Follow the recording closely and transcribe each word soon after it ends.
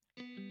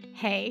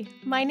Hey,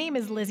 my name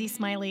is Lizzie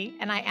Smiley,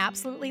 and I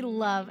absolutely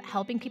love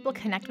helping people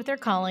connect with their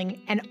calling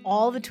and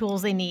all the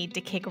tools they need to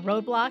kick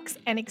roadblocks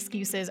and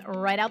excuses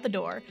right out the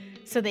door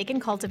so they can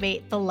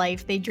cultivate the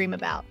life they dream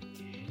about.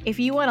 If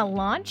you want to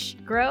launch,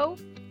 grow,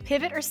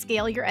 pivot, or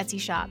scale your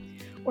Etsy shop,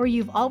 or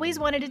you've always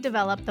wanted to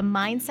develop the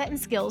mindset and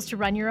skills to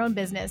run your own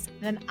business,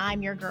 then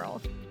I'm your girl.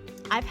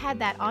 I've had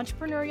that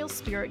entrepreneurial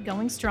spirit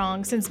going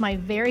strong since my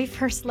very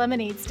first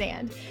lemonade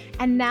stand,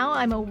 and now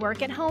I'm a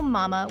work-at-home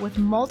mama with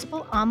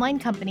multiple online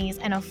companies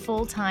and a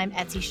full-time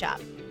Etsy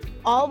shop,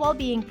 all while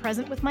being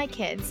present with my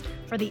kids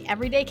for the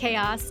everyday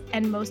chaos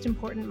and most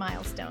important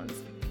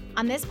milestones.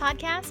 On this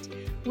podcast,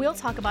 we'll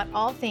talk about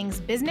all things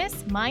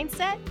business,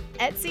 mindset,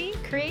 Etsy,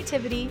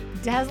 creativity,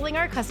 dazzling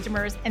our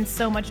customers, and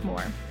so much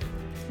more.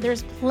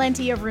 There's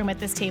plenty of room at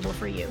this table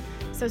for you,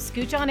 so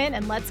scooch on in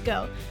and let's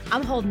go.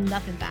 I'm holding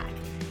nothing back.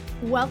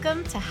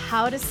 Welcome to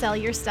How to Sell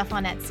Your Stuff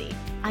on Etsy.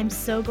 I'm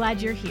so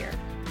glad you're here.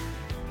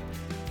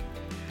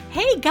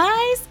 Hey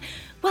guys,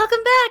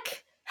 welcome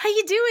back. How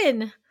you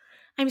doing?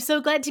 I'm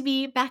so glad to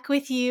be back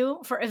with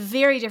you for a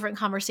very different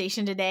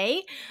conversation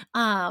today.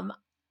 I'm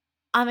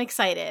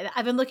excited.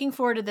 I've been looking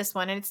forward to this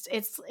one, and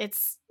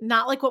it's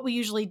not like what we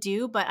usually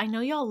do, but I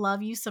know y'all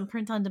love you some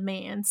print on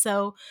demand.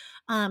 So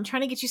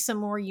trying to get you some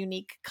more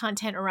unique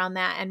content around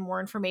that and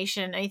more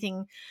information,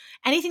 anything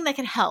that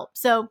can help.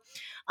 So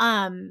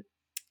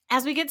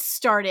as we get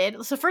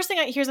started, so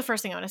here's the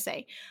first thing I want to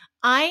say.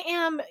 I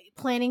am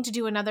planning to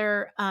do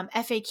another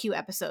FAQ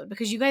episode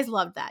because you guys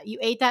loved that. You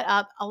ate that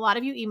up. A lot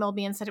of you emailed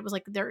me and said it was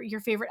like your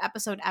favorite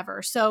episode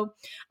ever. So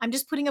I'm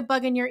just putting a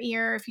bug in your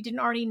ear if you didn't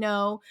already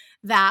know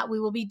that we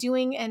will be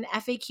doing an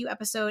FAQ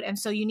episode. And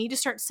so you need to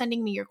start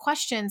sending me your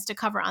questions to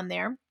cover on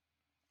there.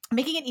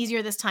 Making it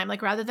easier this time,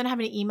 like rather than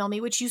having to email me,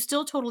 which you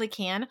still totally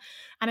can,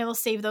 and I will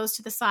save those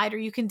to the side, or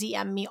you can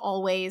DM me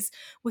always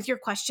with your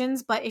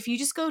questions. But if you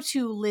just go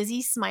to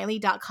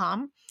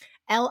lizziesmiley.com,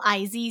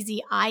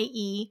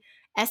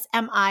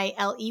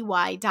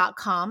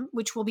 LIZZIESMILEY.com,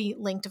 which will be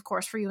linked, of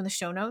course, for you in the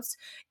show notes,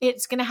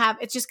 it's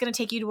just going to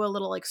take you to a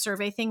little like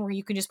survey thing where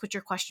you can just put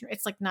your question.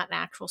 It's like not an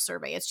actual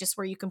survey. It's just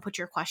where you can put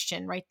your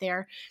question right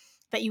there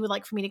that you would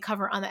like for me to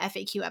cover on the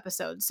FAQ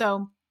episode.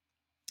 So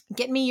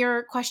get me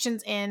your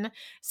questions in.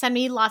 Send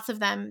me lots of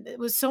them. It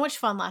was so much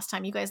fun last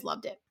time. You guys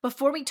loved it.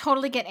 Before we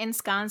totally get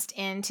ensconced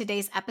in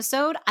today's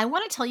episode, I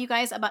want to tell you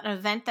guys about an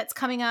event that's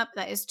coming up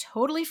that is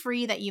totally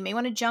free that you may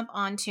want to jump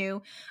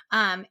onto.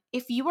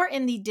 If you are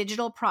in the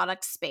digital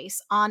product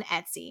space on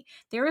Etsy,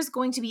 there is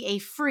going to be a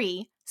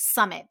free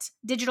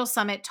digital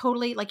summit,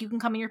 totally like you can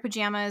come in your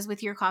pajamas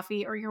with your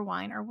coffee or your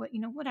wine or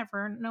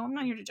whatever. No, I'm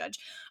not here to judge.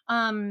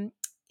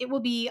 It will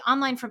be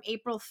online from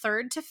April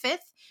 3rd to 5th.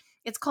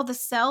 It's called the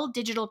Sell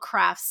Digital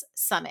Crafts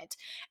Summit,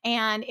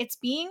 and it's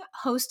being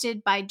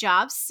hosted by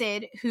Job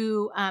Sid,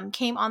 who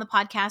came on the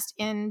podcast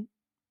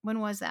when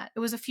was that? It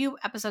was a few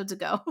episodes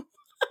ago. Or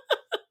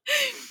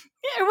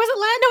was it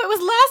last? No, it was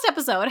last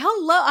episode.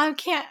 Hello.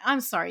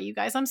 I'm sorry, you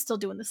guys. I'm still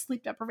doing the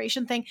sleep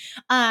deprivation thing.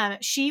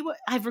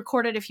 I've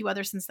recorded a few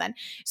others since then.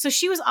 So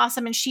she was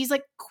awesome, and she's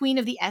like queen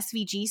of the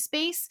SVG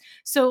space.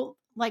 So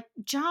like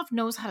Job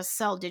knows how to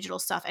sell digital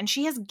stuff, and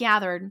she has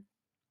gathered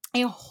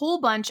a whole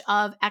bunch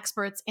of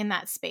experts in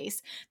that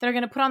space that are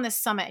going to put on this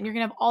summit. And you're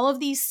going to have all of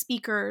these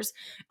speakers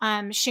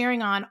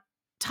sharing on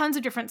tons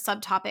of different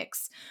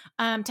subtopics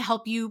to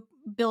help you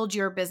build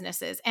your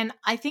businesses. And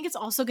I think it's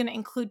also going to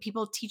include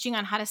people teaching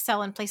on how to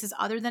sell in places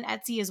other than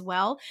Etsy as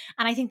well.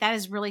 And I think that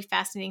is really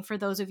fascinating for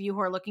those of you who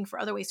are looking for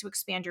other ways to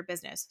expand your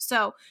business.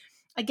 So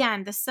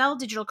again, the Sell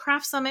Digital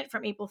Craft Summit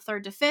from April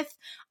 3rd to 5th.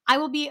 I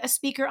will be a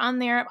speaker on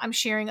there. I'm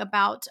sharing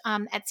about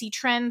Etsy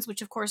trends,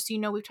 which of course,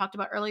 we've talked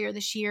about earlier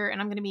this year. And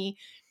I'm going to be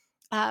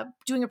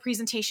doing a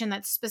presentation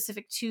that's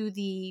specific to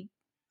the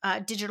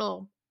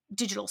digital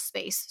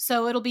space.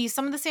 So it'll be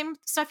some of the same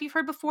stuff you've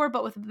heard before,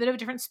 but with a bit of a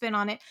different spin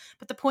on it.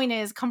 But the point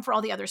is, come for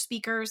all the other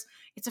speakers.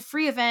 It's a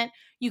free event.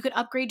 You could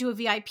upgrade to a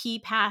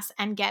VIP pass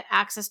and get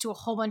access to a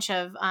whole bunch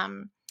of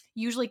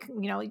usually,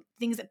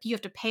 things that you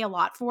have to pay a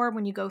lot for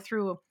when you go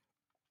through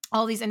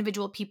all these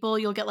individual people.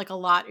 You'll get like a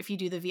lot if you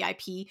do the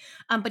VIP,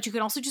 but you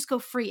can also just go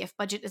free if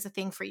budget is a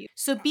thing for you.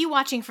 So be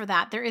watching for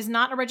that. There is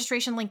not a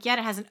registration link yet.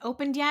 It hasn't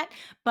opened yet,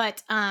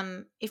 but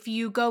if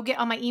you go get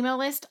on my email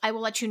list, I will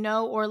let you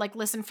know, or like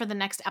listen for the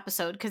next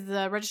episode because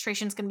the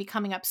registration is going to be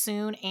coming up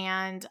soon,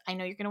 and I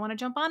know you're going to want to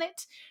jump on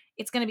it.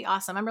 It's going to be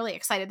awesome. I'm really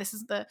excited. This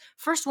is the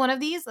first one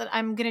of these that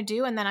I'm going to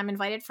do, and then I'm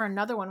invited for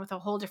another one with a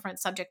whole different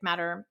subject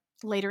matter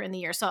later in the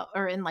year,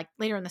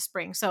 later in the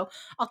spring. So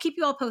I'll keep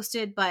you all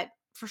posted, but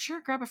for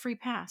sure grab a free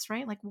pass,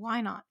 right? Like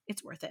why not?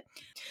 It's worth it.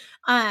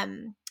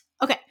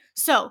 Okay.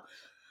 So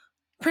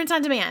print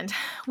on demand.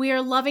 We are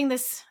loving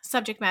this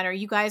subject matter.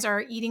 You guys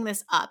are eating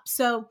this up.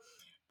 So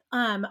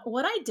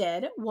what I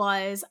did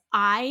was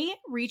I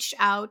reached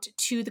out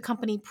to the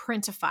company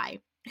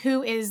Printify,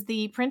 who is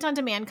the print on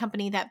demand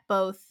company that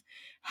both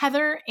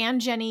Heather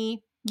and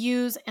Jenny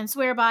use and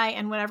swear by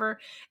and whatever.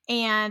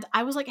 And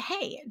I was like,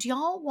 hey, do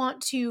y'all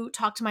want to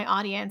talk to my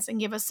audience and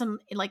give us some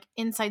like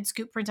inside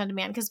scoop print on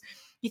demand? Because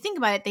you think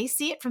about it, they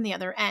see it from the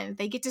other end.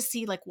 They get to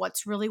see like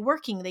what's really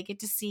working. They get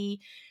to see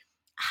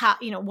how,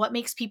 what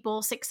makes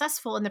people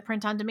successful in the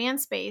print on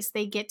demand space.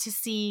 They get to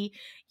see,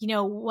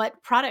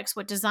 what products,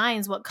 what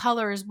designs, what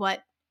colors,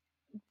 what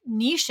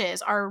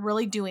niches are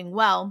really doing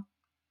well.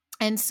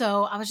 And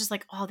so I was just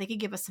like, oh, they could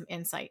give us some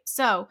insight.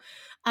 So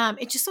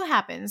it just so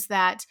happens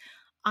that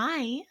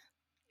I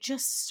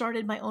just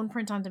started my own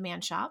print on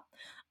demand shop.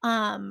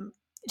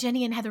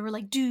 Jenny and Heather were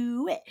like,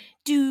 do it,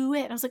 do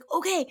it. And I was like,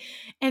 okay.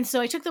 And so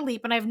I took the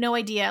leap, and I have no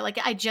idea. Like,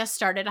 I just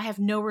started. I have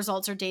no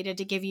results or data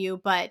to give you,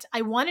 but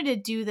I wanted to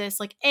do this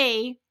like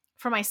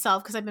for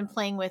myself, because I've been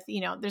playing with,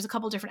 there's a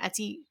couple different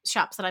Etsy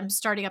shops that I'm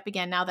starting up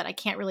again now that I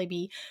can't really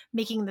be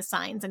making the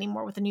signs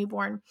anymore with a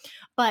newborn.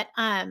 But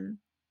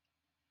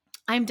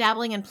I'm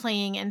dabbling and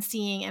playing and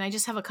seeing, and I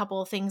just have a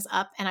couple of things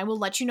up, and I will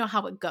let you know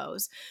how it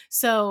goes.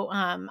 So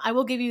I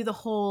will give you the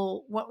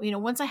whole,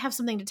 once I have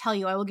something to tell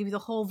you, I will give you the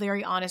whole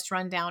very honest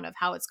rundown of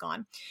how it's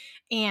gone.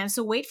 And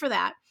so wait for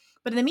that.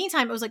 But in the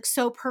meantime, it was like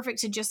so perfect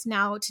to just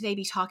now today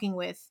be talking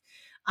with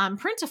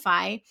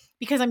Printify,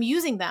 because I'm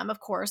using them, of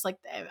course. Like,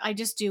 I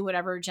just do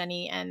whatever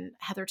Jenny and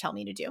Heather tell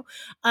me to do.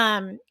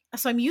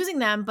 So I'm using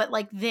them, but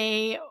like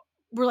they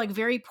were like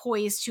very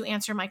poised to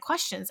answer my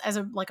questions as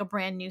a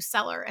brand new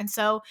seller. And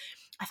so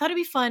I thought it'd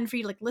be fun for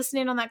you to like listen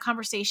in on that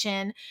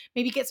conversation,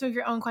 maybe get some of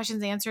your own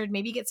questions answered,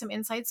 maybe get some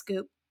inside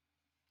scoop.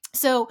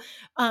 So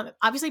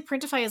obviously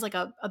Printify is like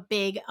a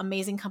big,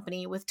 amazing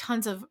company with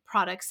tons of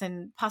products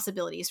and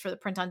possibilities for the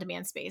print on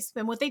demand space.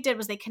 And what they did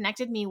was they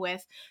connected me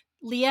with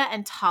Leah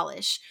and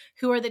Talish,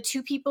 who are the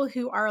two people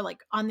who are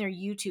like on their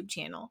YouTube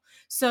channel.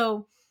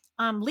 So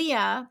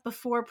Leah,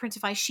 before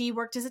Printify, she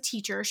worked as a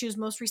teacher. She was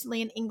most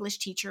recently an English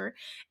teacher.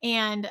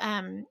 And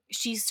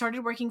she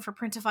started working for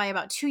Printify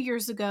about 2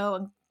 years ago.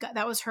 And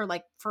that was her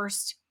like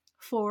first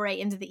foray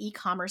into the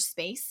e-commerce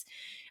space.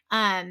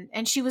 And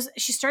she was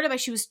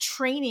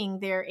training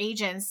their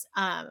agents,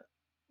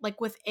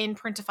 like within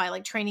Printify,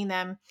 like training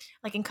them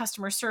like in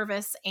customer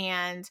service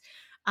and,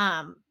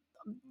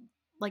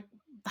 like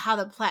how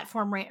the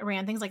platform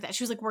ran, things like that.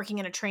 She was like working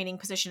in a training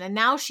position, and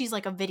now she's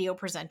like a video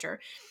presenter.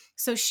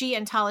 So she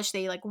and Talish,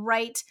 they like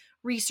write,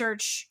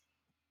 research,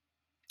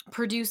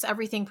 produce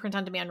everything print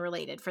on demand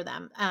related for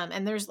them.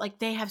 And there's like,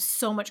 they have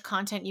so much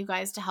content, you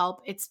guys, to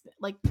help. It's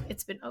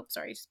been, oh,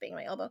 sorry, just banging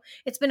my elbow.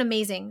 It's been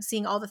amazing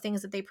seeing all the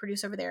things that they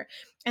produce over there.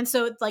 And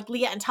so it's like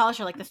Leah and Talish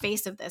are like the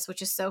face of this,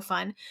 which is so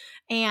fun.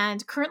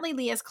 And currently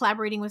Leah is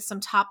collaborating with some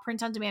top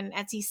print on demand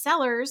and Etsy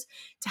sellers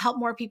to help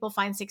more people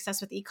find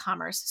success with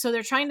e-commerce. So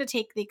they're trying to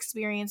take the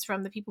experience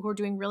from the people who are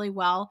doing really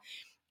well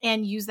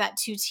and use that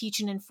to teach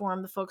and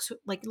inform the folks who,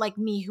 like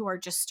me, who are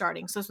just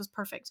starting. So this was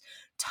perfect.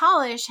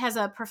 Talish has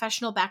a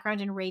professional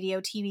background in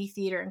radio, TV,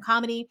 theater, and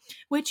comedy,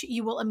 which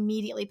you will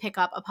immediately pick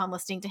up upon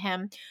listening to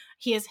him.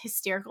 He is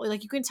hysterical.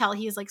 Like, you can tell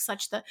he is like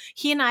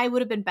he and I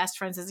would have been best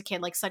friends as a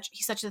kid. Like,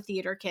 he's such a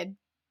theater kid.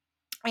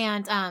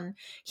 And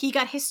he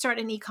got his start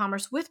in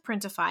e-commerce with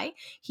Printify.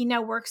 He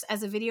now works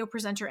as a video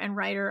presenter and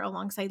writer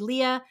alongside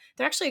Leah.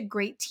 They're actually a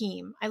great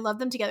team. I love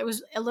them together. It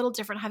was a little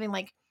different having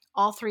like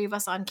all three of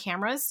us on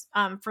cameras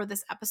for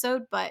this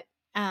episode, but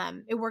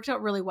it worked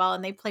out really well,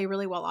 and they play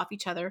really well off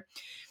each other.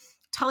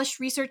 Talish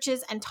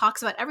researches and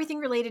talks about everything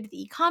related to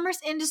the e-commerce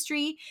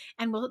industry,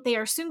 and they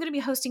are soon going to be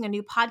hosting a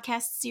new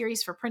podcast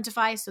series for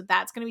Printify, so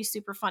that's going to be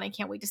super fun. I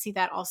can't wait to see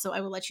that. Also, I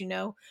will let you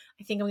know.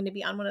 I think I'm going to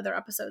be on one of their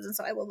episodes, and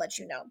so I will let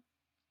you know.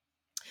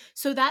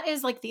 So that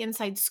is like the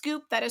inside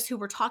scoop. That is who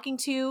we're talking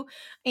to.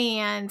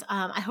 And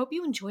I hope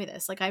you enjoy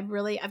this. Like, I've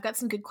got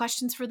some good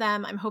questions for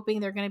them. I'm hoping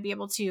they're going to be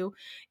able to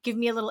give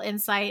me a little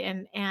insight.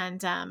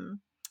 And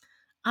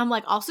I'm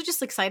like also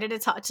just excited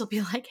to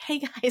be like, hey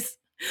guys,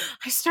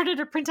 I started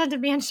a print on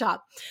demand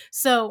shop.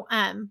 So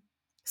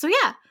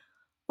yeah,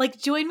 like,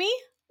 join me.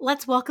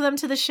 Let's welcome them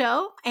to the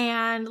show,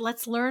 and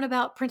let's learn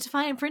about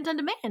Printify and print on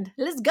demand.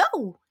 Let's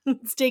go.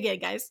 Let's dig in,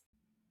 guys.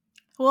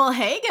 Well,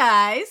 hey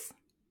guys.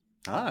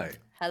 Hi.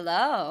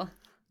 Hello.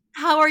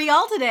 How are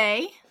y'all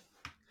today?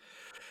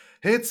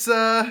 It's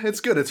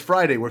good. It's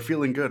Friday. We're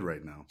feeling good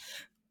right now.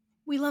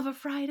 We love a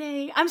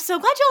Friday. I'm so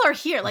glad y'all are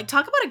here. Like,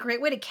 talk about a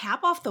great way to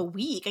cap off the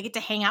week. I get to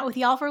hang out with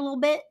y'all for a little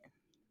bit.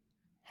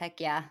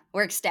 Heck yeah.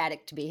 We're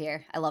ecstatic to be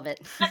here. I love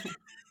it.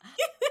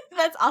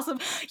 That's awesome.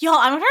 Y'all,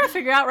 I'm trying to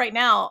figure out right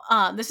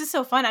now. This is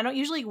so fun. I don't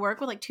usually work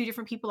with like two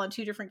different people on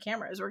two different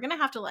cameras. We're going to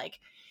have to like,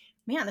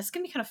 man, this is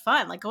going to be kind of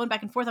fun. Like, going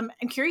back and forth.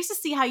 I'm curious to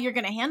see how you're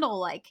going to handle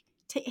like,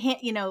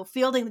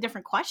 fielding the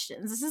different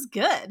questions. This is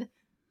good.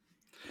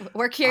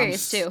 We're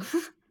curious too.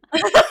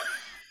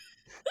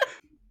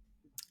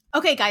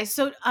 Okay, guys.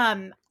 So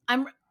I'm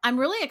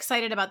really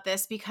excited about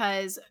this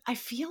because I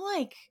feel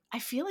like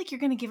you're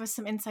going to give us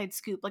some inside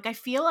scoop. Like, I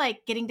feel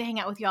like getting to hang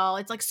out with y'all.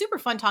 It's like super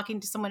fun talking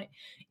to someone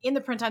in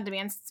the print on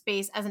demand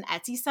space as an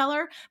Etsy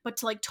seller, but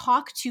to like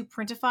talk to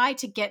Printify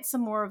to get some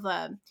more of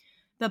the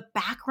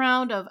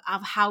background of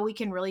how we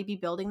can really be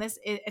building this.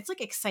 It's like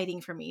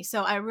exciting for me.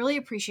 So I really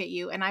appreciate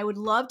you. And I would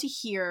love to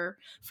hear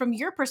from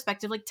your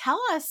perspective. Like,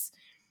 tell us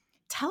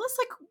tell us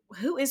like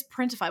who is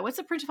Printify? What's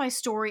the Printify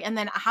story? And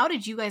then how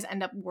did you guys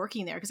end up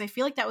working there? Because I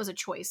feel like that was a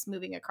choice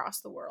moving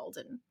across the world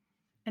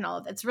and all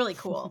of that. It's really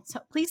cool. So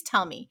please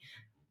tell me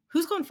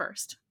who's going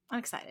first. I'm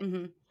excited.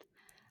 Mm-hmm.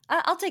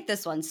 I'll take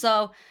this one.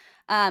 So,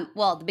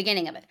 the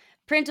beginning of it.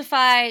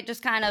 Printify,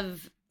 just kind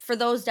of for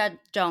those that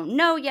don't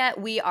know yet,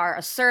 we are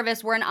a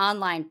service. We're an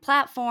online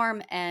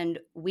platform, and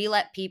we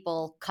let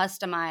people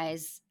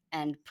customize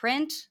and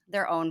print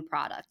their own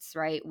products,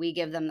 right? We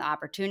give them the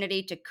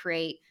opportunity to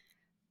create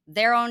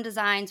their own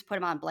designs, put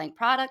them on blank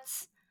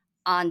products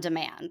on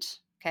demand.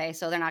 Okay,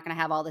 so they're not going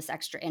to have all this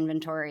extra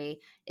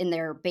inventory in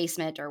their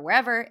basement or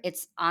wherever.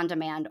 It's on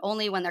demand.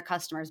 Only when their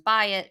customers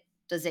buy it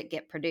does it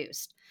get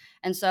produced.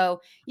 And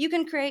so you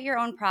can create your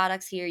own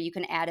products here. You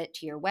can add it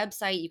to your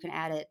website. You can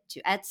add it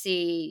to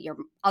Etsy, your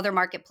other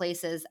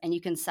marketplaces, and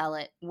you can sell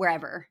it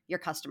wherever your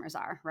customers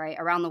are, right?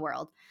 Around the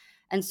world.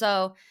 And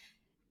so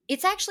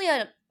it's actually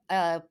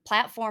a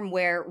platform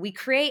where we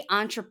create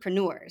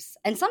entrepreneurs,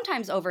 and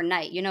sometimes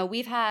overnight. You know,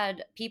 we've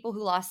had people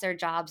who lost their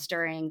jobs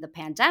during the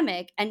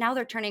pandemic, and now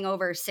they're turning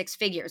over six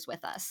figures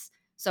with us.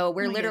 So Oh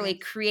we're my literally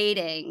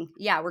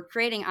goodness. we're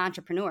creating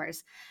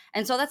entrepreneurs.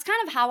 And so that's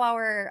kind of how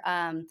our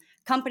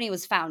company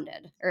was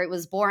founded, or it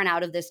was born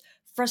out of this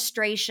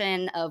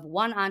frustration of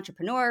one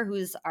entrepreneur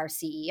who's our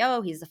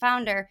CEO, he's the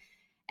founder,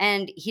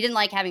 and he didn't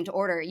like having to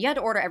order. You had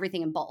to order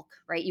everything in bulk,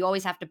 right? You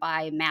always have to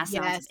buy mass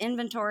amounts of Yes.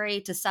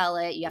 inventory to sell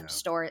it. You have to Yeah.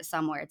 store it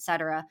somewhere, et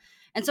cetera.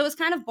 And so it was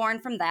kind of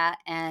born from that.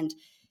 And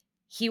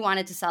he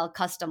wanted to sell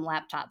custom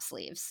laptop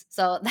sleeves.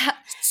 So that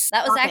was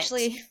Stop it.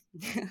 actually,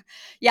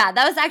 yeah,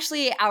 that was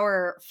actually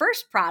our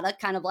first product,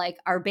 kind of like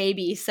our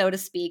baby, so to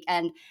speak.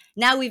 And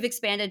now we've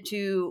expanded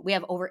to, we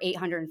have over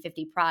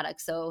 850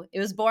 products. So it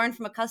was born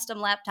from a custom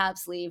laptop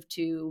sleeve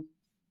to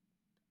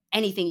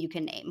anything you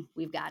can name.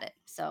 We've got it.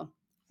 So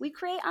we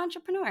create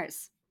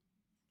entrepreneurs.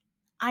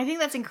 I think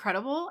that's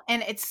incredible,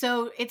 and it's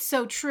so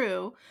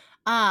true.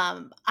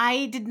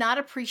 I did not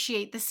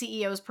appreciate the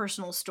CEO's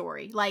personal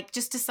story. Like,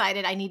 just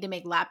decided I need to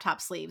make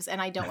laptop sleeves,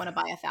 and I don't want to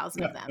buy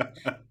 1,000 of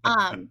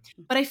them.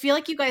 But I feel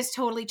like you guys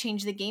totally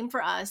changed the game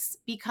for us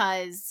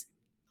because,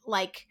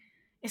 like,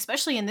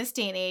 especially in this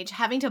day and age,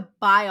 having to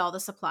buy all the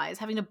supplies,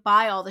 having to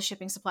buy all the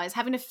shipping supplies,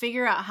 having to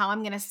figure out how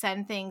I'm going to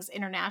send things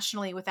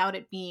internationally without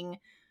it being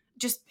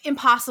just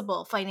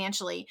impossible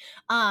financially.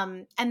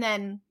 And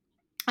then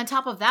on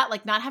top of that,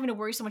 like not having to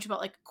worry so much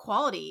about like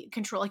quality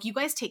control, like you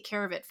guys take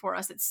care of it for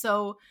us. It's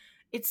so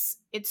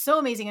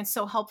amazing and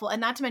so helpful. And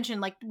not to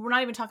mention, like, we're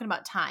not even talking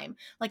about time.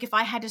 Like if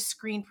I had to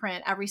screen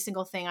print every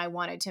single thing I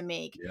wanted to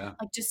make, Yeah.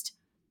 like just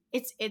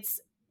it's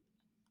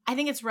I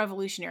think it's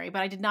revolutionary,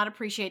 but I did not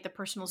appreciate the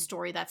personal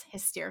story. That's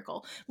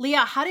hysterical.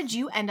 Leah, how did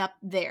you end up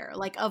there?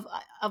 Like of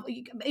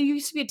you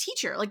used to be a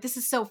teacher. Like this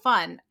is so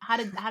fun. How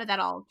did that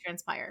all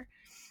transpire?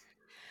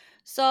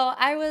 So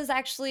I was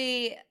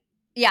actually,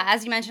 yeah,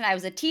 as you mentioned, I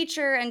was a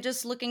teacher and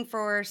just looking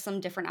for some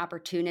different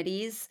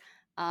opportunities,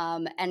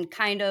 and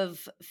kind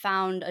of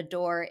found a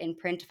door in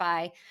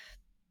Printify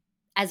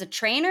as a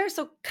trainer.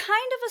 So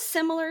kind of a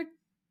similar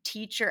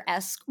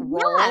teacher-esque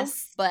role,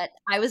 Yes. but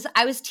I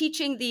was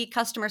teaching the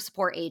customer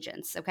support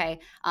agents, okay,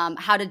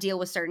 how to deal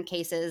with certain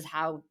cases,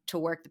 how to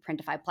work the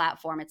Printify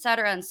platform, et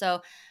cetera. And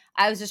so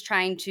I was just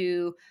trying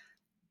to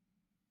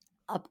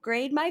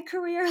upgrade my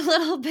career a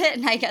little bit,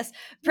 and I guess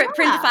Yeah.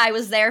 Printify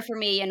was there for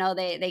me. You know,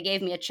 they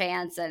gave me a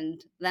chance,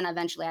 and then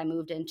eventually I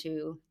moved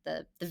into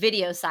the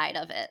video side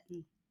of it.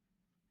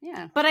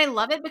 Yeah. But I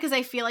love it because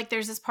I feel like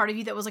there's this part of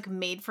you that was like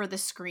made for the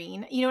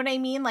screen. You know what I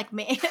mean? Like,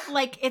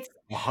 like it's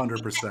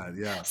 100%.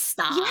 Yeah. yeah,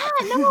 Stop.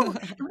 no,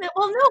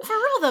 well, no, for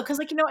real though, because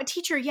like a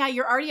teacher, yeah,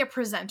 you're already a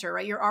presenter,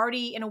 right? You're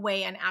already in a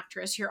way an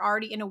actress. You're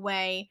already in a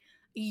way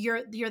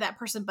you're that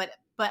person, but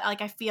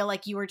like I feel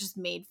like you were just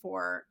made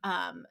for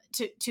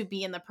to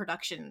be in the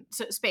production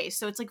space.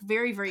 So it's like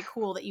very very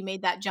cool that you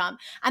made that jump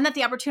and that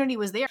the opportunity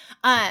was there.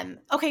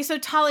 Okay, so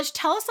Talish,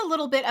 tell us a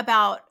little bit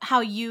about how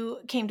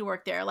you came to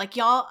work there. Like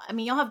y'all, I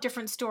mean, y'all have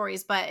different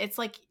stories, but it's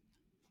like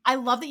I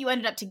love that you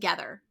ended up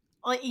together.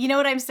 Like, you know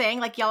what I'm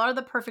saying? Like y'all are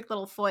the perfect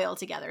little foil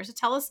together. So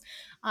tell us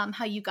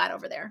how you got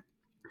over there.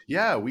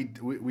 Yeah, we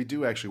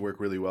do actually work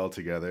really well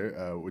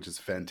together, which is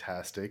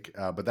fantastic.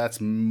 But that's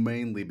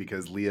mainly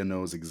because Leah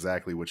knows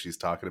exactly what she's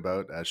talking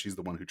about. She's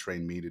the one who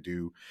trained me to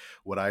do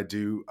what I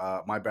do.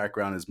 My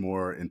background is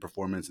more in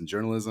performance and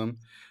journalism,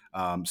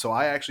 so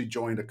I actually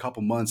joined a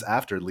couple months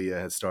after Leah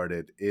had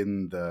started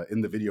in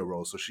the video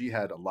role. So she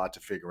had a lot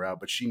to figure out,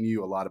 but she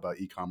knew a lot about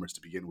e-commerce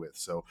to begin with.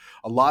 So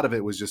a lot of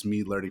it was just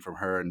me learning from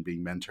her and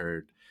being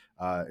mentored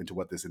into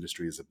what this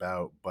industry is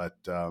about. But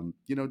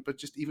but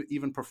just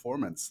even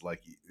performance,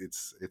 like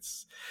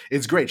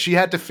it's great. She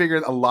had to figure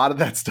a lot of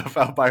that stuff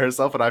out by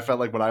herself, and I felt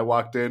like when I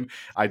walked in,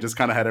 I just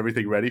kind of had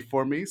everything ready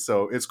for me.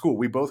 So it's cool.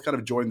 We both kind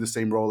of joined the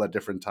same role at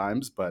different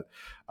times, but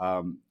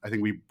I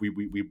think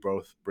we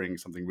both bring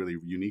something really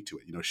unique to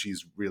it. You know,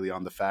 she's really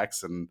on the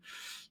facts, and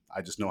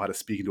I just know how to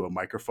speak into a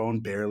microphone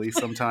barely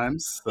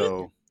sometimes.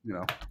 So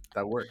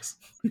that works.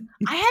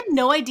 I had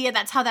no idea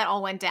that's how that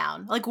all went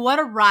down. Like what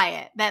a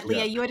riot that Leah,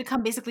 Yeah. you had to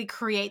come basically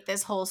create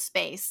this whole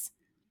space.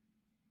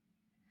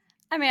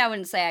 I mean, I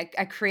wouldn't say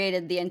I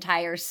created the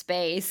entire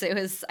space. It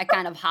was, I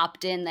kind of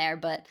hopped in there,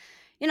 but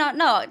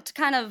no, to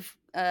kind of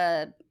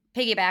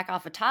piggyback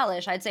off of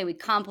Talish, I'd say we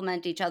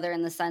complement each other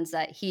in the sense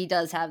that he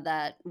does have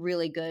that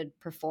really good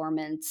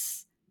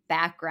performance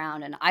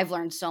background, and I've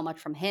learned so much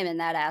from him in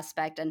that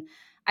aspect. And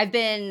I've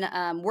been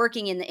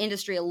working in the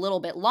industry a little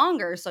bit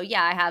longer, so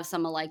yeah, I have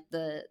some of like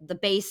the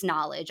base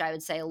knowledge, I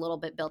would say, a little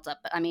bit built up.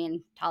 But I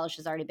mean, Talish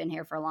has already been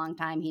here for a long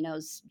time; he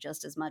knows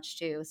just as much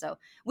too. So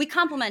we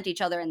complement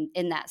each other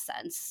in that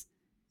sense.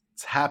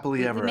 It's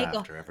happily We ever make a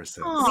after ever we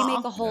since. Aw.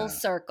 make a whole Yeah,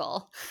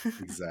 circle.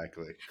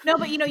 exactly. No,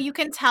 but you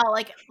can tell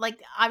like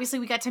obviously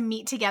we got to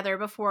meet together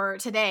before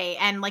today,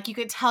 and like you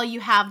could tell you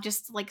have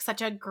just like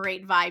such a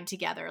great vibe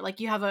together. Like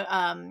you have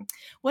a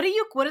what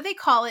do they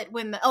call it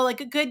when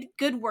like a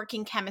good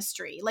working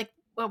chemistry. Like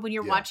when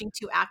you're Yeah. watching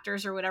two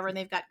actors or whatever and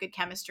they've got good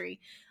chemistry.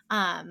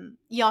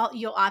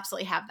 You'll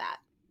absolutely have that.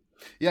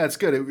 Yeah, it's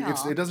good. It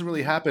Aw. doesn't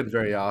really happen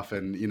very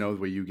often,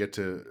 where you get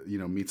to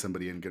meet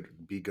somebody and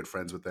be good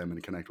friends with them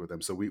and connect with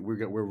them. So we're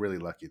really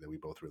lucky that we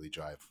both really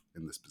jive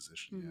in this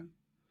position. Yeah. Mhm.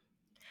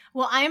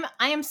 Well,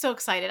 I am so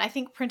excited. I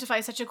think Printify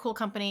is such a cool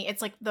company.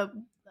 It's like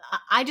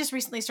I just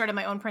recently started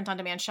my own print on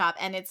demand shop,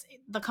 and it's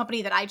the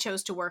company that I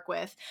chose to work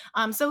with.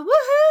 So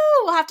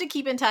woohoo! We'll have to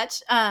keep in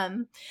touch.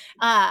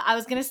 I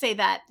was gonna say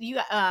that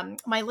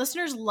my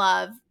listeners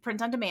love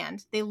print on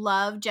demand. They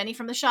love Jenny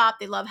from the shop.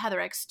 They love Heather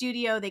X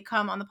Studio. They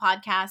come on the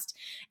podcast,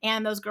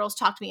 and those girls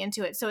talked me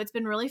into it. So it's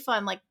been really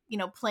fun, like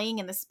playing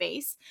in the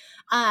space.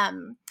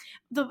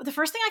 The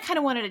first thing I kind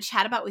of wanted to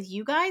chat about with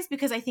you guys,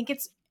 because I think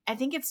it's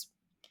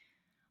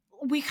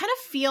we kind of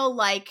feel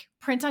like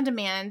print on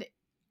demand,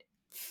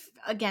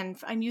 again,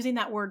 I'm using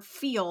that word,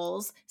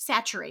 feels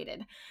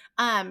saturated.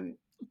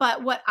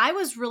 But what I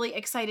was really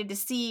excited to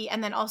see,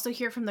 and then also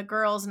hear from the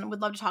girls, and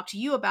would love to talk to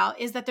you about,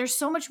 is that there's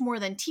so much more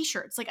than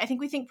t-shirts. Like I think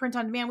we think print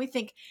on demand, we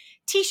think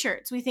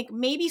t-shirts, we think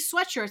maybe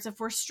sweatshirts if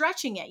we're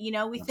stretching it.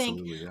 We think,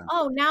 Absolutely. Yeah.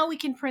 oh, now we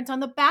can print on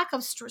the back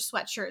of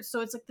sweatshirts, so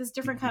it's like this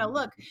different kind of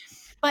look.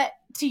 But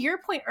to your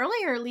point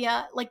earlier,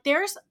 Leah, like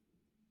there's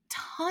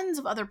tons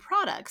of other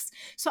products.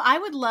 So I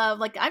would love,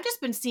 like, I've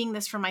just been seeing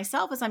this for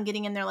myself as I'm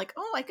getting in there, like,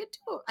 oh, I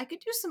could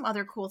do some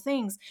other cool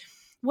things.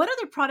 What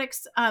other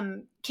products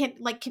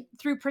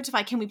through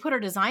Printify can we put our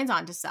designs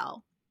on to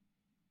sell?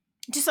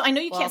 Just so I know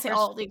you Well, can't say first,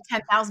 all like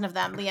 10,000 of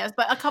them, Leah,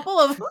 but a couple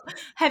of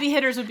heavy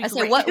hitters would be I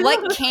say great.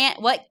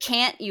 what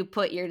can't you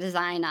put your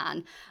design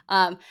on?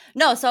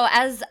 No, so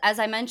as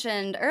I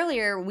mentioned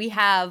earlier, we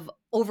have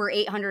over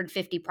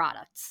 850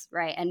 products,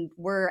 right? And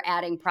we're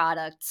adding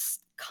products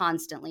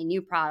constantly,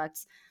 new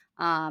products.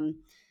 Um,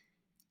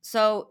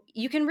 So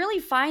you can really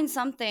find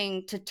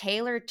something to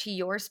tailor to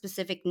your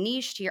specific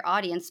niche, to your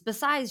audience,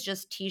 besides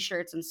just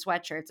t-shirts and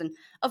sweatshirts. And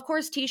of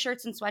course,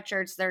 t-shirts and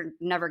sweatshirts, they're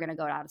never going to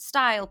go out of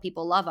style.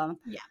 People love them.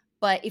 Yeah.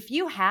 But if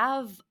you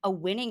have a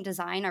winning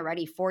design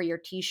already for your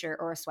t-shirt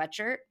or a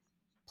sweatshirt,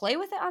 play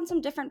with it on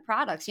some different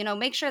products.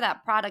 Make sure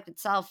that product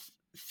itself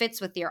fits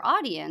with your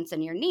audience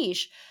and your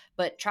niche,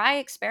 but try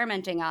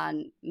experimenting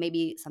on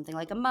maybe something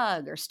like a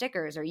mug or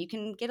stickers, or you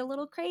can get a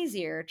little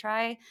crazier.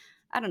 Try,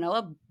 I don't know,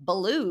 a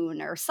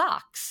balloon or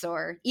socks,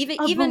 or even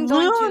A even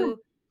going balloon? to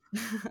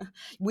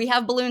we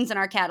have balloons in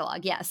our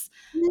catalog, yes.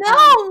 No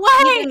Even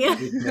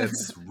way. It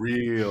gets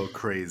real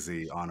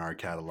crazy on our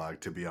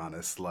catalog, to be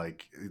honest.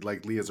 Like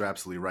Leah's are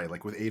absolutely right.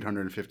 Like with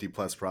 850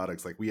 plus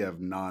products, like we have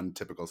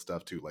non-typical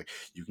stuff too. Like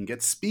you can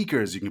get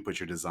speakers you can put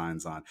your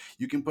designs on.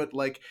 You can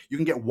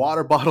get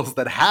water bottles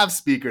that have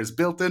speakers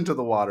built into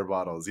the water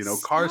bottles,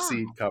 car Stop.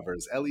 seat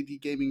covers,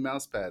 LED gaming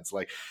mouse pads.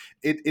 Like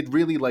it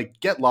really, like,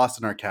 get lost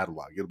in our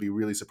catalog. It'll be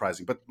really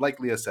surprising. But like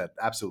Leah said,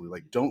 absolutely,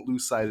 like don't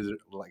lose sight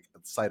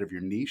of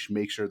your niche.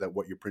 Make sure that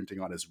what you're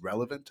printing on is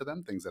relevant to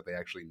them, things that they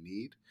actually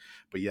need.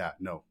 But yeah,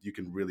 no, you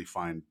can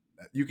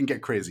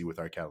get crazy with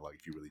our catalog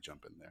if you really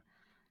jump in there.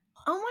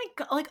 Oh my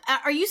God. Like,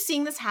 are you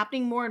seeing this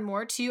happening more and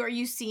more too? Are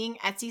you seeing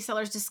Etsy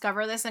sellers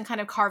discover this and kind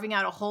of carving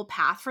out a whole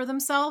path for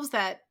themselves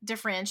that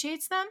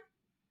differentiates them?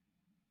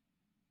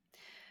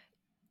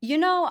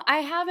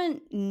 I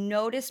haven't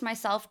noticed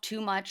myself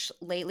too much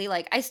lately.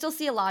 Like, I still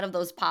see a lot of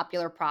those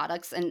popular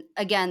products, and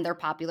again, they're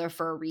popular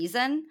for a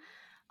reason.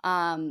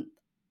 Um,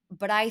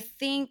 but I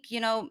think,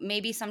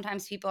 maybe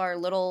sometimes people are a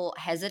little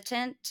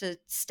hesitant to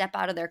step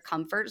out of their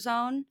comfort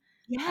zone.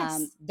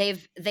 Yes.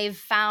 They've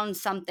found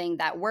something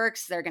that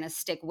works. They're going to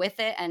stick with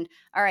it. And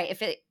all right,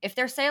 if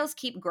their sales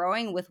keep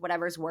growing with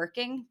whatever's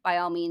working, by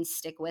all means,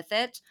 stick with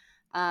it.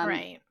 Um,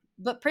 Right.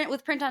 but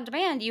with print on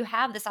demand, you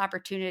have this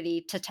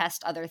opportunity to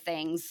test other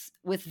things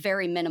with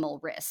very minimal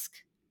risk,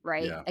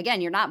 right? Yeah.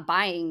 Again, you're not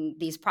buying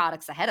these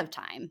products ahead of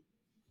time.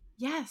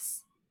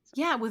 Yes.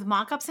 Yeah, with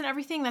mock-ups and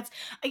everything.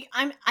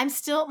 I'm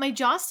still, my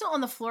jaw's still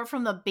on the floor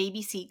from the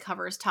baby seat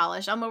covers,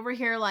 Talish. I'm over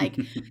here like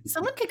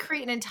someone could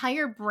create an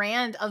entire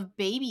brand of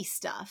baby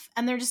stuff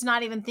and they're just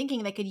not even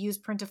thinking they could use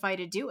Printify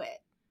to do it.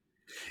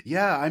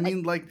 Yeah, I Like,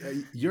 mean, like,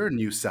 you're a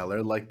new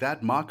seller, like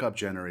that mock-up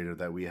generator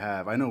that we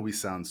have. I know we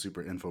sound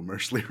super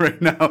infomercially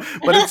right now,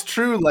 but it's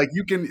true. Like,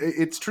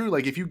 it's true.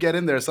 Like, if you get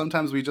in there,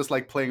 sometimes we just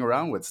like playing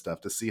around with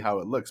stuff to see how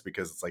it looks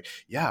because it's like,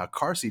 yeah, a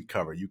car seat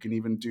cover. You can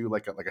even do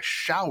like a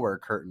shower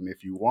curtain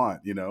if you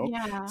want, you know.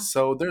 yeah.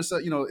 So there's a,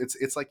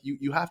 it's like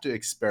you have to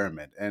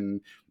experiment,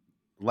 and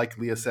like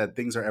Leah said,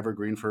 things are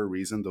evergreen for a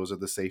reason. Those are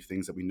the safe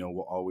things that we know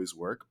will always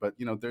work. But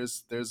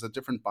there's a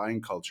different buying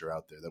culture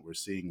out there that we're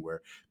seeing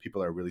where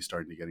people are really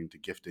starting to get into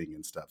gifting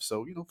and stuff.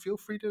 So feel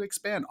free to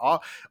expand,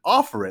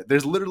 offer it.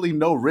 There's literally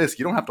no risk.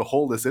 You don't have to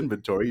hold this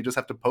inventory. You just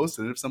have to post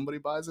it. If somebody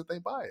buys it, they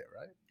buy it,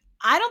 right?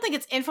 I don't think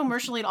it's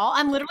infomercially at all.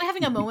 I'm literally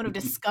having a moment of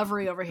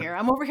discovery over here.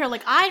 I'm over here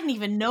like I didn't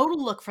even know to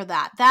look for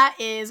that. That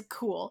is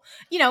cool.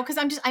 Because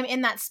I'm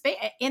in that space,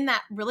 in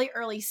that really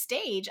early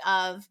stage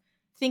of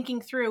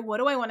thinking through what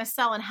do I want to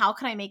sell and how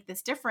can I make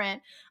this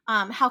different?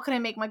 How can I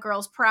make my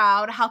girls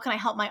proud? How can I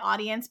help my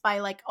audience by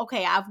like,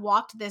 okay, I've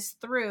walked this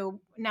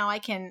through. Now I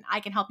can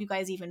help you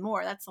guys even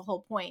more. That's the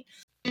whole point.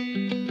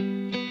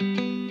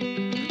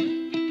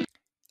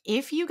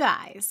 If you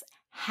guys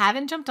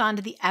haven't jumped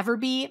onto the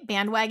Everbee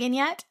bandwagon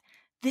yet,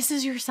 this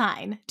is your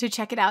sign to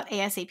check it out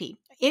ASAP.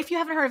 If you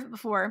haven't heard of it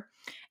before,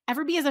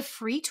 Everbee is a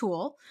free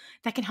tool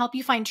that can help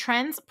you find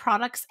trends,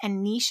 products,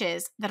 and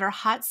niches that are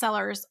hot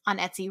sellers on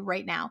Etsy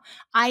right now.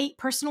 I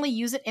personally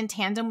use it in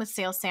tandem with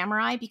Sales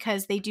Samurai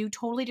because they do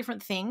totally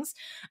different things.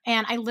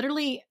 And I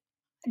literally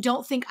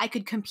don't think I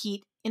could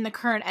compete in the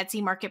current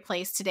Etsy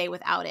marketplace today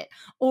without it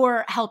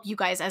or help you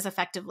guys as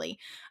effectively.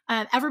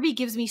 Everbee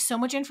gives me so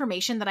much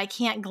information that I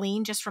can't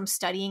glean just from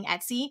studying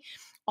Etsy.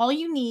 All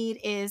you need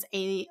is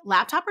a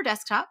laptop or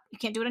desktop. You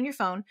can't do it on your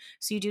phone,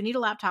 so you do need a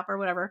laptop or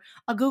whatever,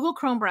 a Google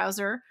Chrome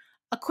browser,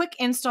 a quick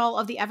install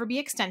of the Everbee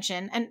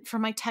extension. And for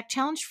my tech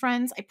challenge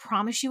friends, I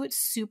promise you it's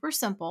super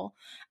simple.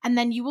 And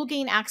then you will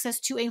gain access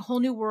to a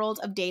whole new world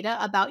of data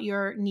about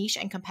your niche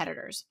and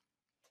competitors.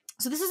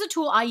 So this is a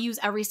tool I use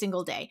every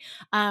single day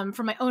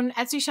for my own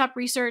Etsy shop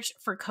research,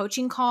 for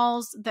coaching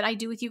calls that I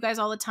do with you guys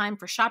all the time,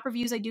 for shop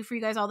reviews I do for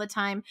you guys all the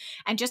time.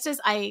 And just as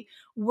I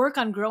work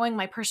on growing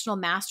my personal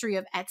mastery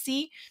of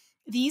Etsy,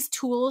 these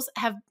tools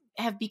have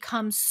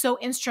become so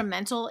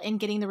instrumental in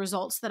getting the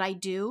results that I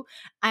do.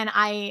 And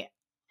I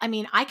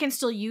mean, I can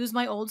still use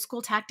my old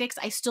school tactics.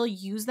 I still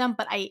use them,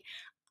 but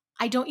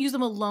I don't use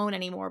them alone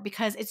anymore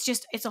because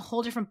it's a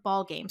whole different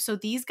ball game. So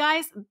these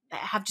guys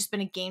have just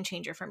been a game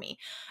changer for me.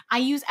 I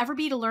use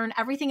Everbee to learn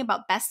everything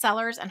about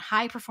bestsellers and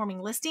high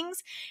performing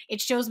listings. It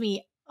shows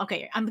me,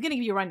 okay, I'm going to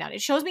give you a rundown.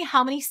 It shows me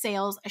how many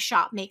sales a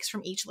shop makes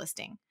from each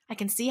listing. I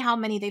can see how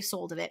many they've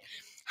sold of it,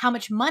 how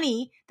much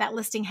money that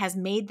listing has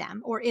made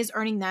them or is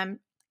earning them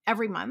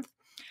every month,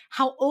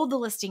 how old the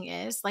listing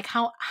is, like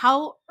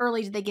how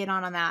early did they get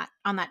on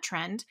that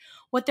trend,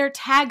 what their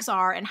tags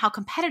are and how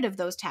competitive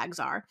those tags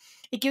are.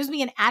 It gives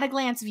me an at a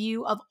glance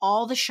view of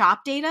all the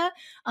shop data,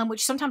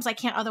 which sometimes I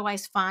can't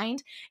otherwise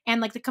find,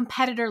 and like the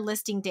competitor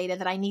listing data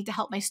that I need to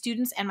help my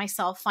students and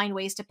myself find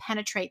ways to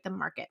penetrate the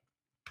market.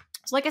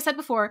 So like I said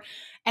before,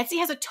 Etsy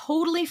has a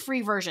totally free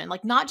version,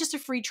 like not just a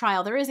free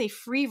trial. There is a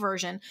free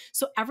version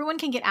so everyone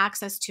can get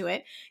access to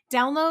it.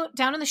 Download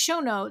down in the show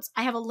notes,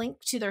 I have a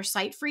link to their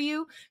site for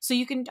you so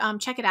you can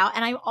check it out.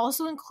 And I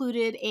also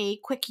included a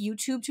quick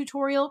YouTube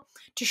tutorial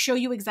to show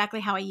you exactly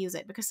how I use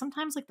it because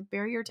sometimes like the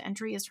barrier to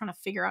entry is trying to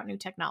figure out new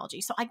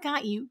technology. So I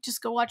got you.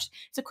 Just go watch.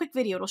 It's a quick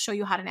video. It'll show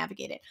you how to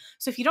navigate it.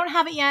 So if you don't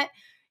have it yet,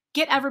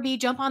 get Everbee,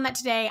 jump on that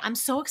today. I'm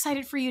so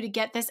excited for you to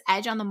get this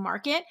edge on the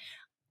market.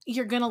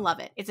 You're going to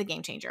love it. It's a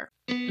game changer.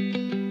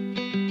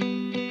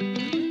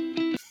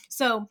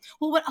 So,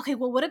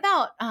 what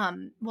about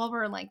while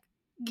we're like,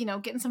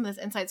 getting some of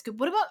this inside scoop,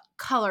 what about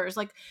colors?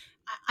 Like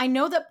I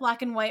know that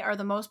black and white are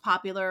the most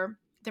popular.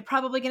 They're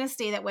probably going to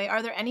stay that way.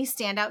 Are there any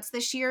standouts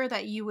this year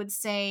that you would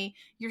say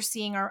you're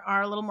seeing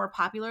are a little more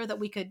popular that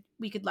we could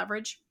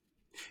leverage?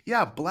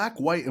 Yeah, black,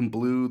 white, and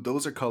blue,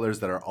 those are colors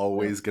that are Blue.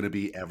 always going to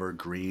be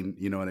evergreen.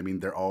 You know what I mean?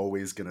 They're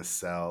always going to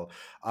sell.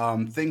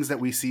 Things that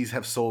we see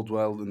have sold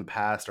well in the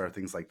past are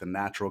things like the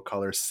natural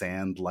color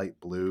sand, light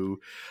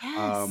blue.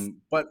 Yes.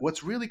 But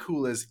what's really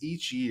cool is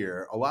each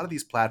year, a lot of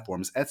these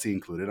platforms, Etsy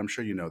included, I'm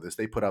sure you know this,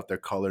 they put out their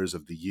colors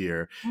of the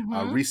year.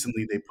 Mm-hmm.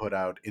 Recently, they put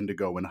out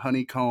indigo and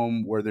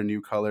honeycomb were their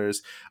new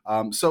colors.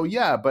 So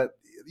yeah, but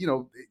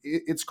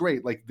it's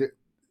great. Like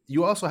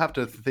you also have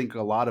to think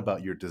a lot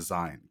about your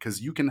design because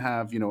you can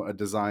have a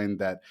design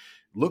that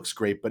looks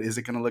great, but is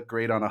it going to look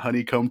great on a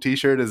honeycomb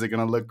t-shirt? Is it going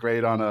to look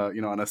great on a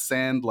on a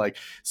sand? Like,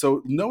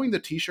 so knowing the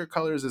t-shirt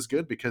colors is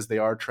good because they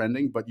are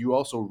trending, but you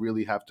also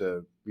really have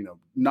to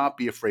not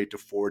be afraid to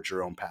forge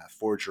your own path,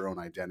 forge your own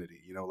identity.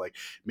 Like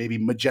maybe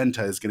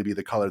magenta is going to be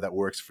the color that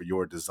works for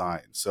your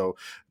design. So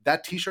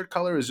that t-shirt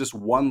color is just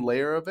one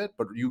layer of it,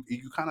 but you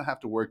kind of have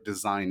to work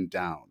design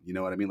down. You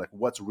know what I mean? Like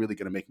what's really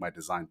going to make my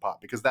design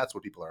pop, because that's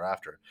what people are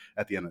after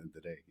at the end of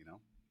the day.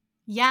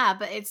 Yeah,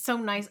 but it's so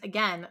nice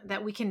again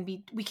that we can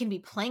be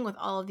playing with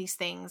all of these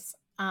things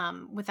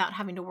without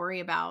having to worry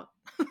about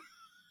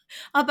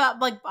about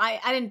like I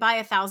didn't buy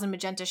 1,000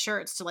 magenta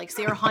shirts to like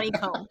say or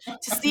honeycomb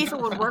to see if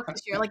it would work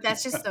this year. Like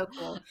that's just so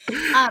cool.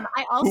 I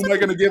Who also am I think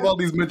going to give all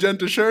these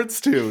magenta shirts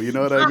to? You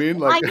know what I uh, mean?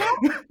 Like, I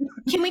know.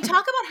 Can we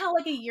talk about how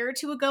like a year or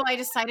two ago I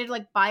decided to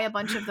like buy a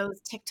bunch of those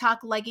TikTok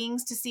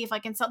leggings to see if I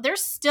can sell? They're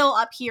still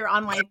up here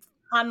on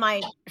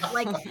my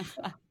like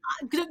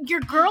your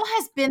girl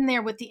has been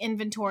there with the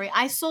inventory.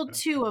 I sold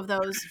 2 of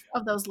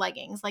those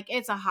leggings. Like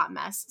it's a hot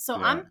mess. So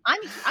yeah.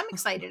 I'm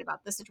excited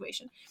about this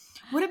situation.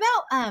 What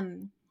about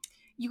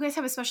you guys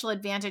have a special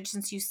advantage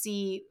since you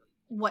see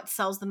what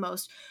sells the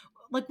most.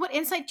 Like what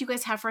insight do you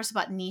guys have for us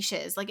about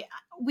niches? Like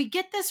we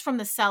get this from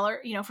the seller,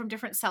 you know, from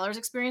different sellers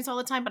experience all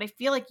the time, but I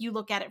feel like you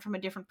look at it from a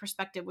different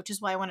perspective, which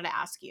is why I wanted to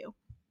ask you.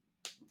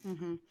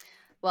 Mhm.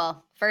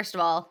 Well, first of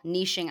all,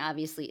 niching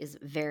obviously is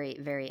very,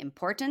 very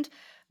important,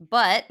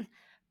 but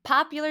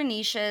popular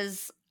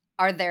niches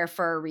are there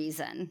for a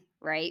reason,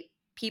 right?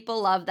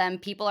 People love them.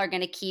 People are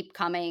going to keep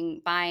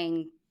coming,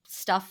 buying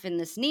stuff in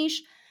this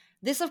niche.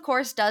 This, of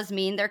course, does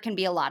mean there can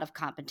be a lot of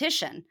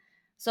competition.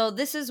 So,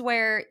 this is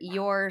where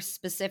your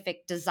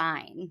specific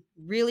design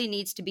really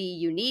needs to be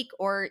unique,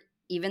 or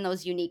even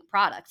those unique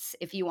products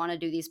if you want to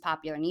do these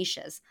popular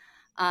niches.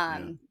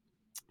 Yeah.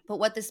 But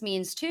what this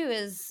means too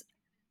is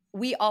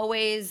we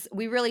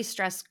really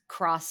stress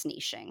cross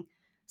niching.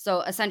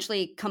 So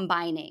essentially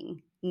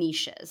combining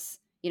niches.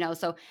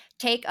 So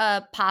take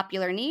a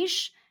popular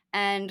niche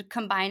and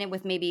combine it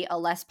with maybe a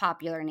less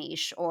popular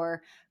niche,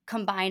 or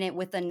combine it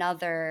with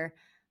another,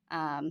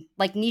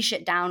 like niche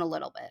it down a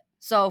little bit.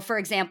 So for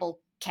example,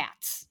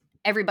 cats.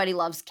 Everybody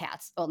loves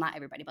cats. Well, not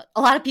everybody, but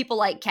a lot of people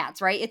like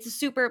cats, right? It's a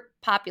super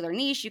popular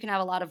niche. You can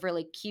have a lot of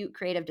really cute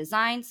creative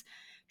designs.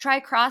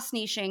 Try cross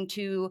niching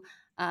to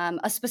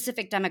a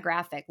specific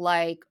demographic,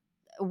 like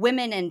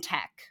women in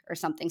tech or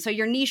something. So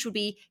your niche would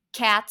be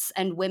cats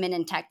and women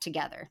in tech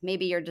together.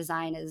 Maybe your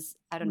design is,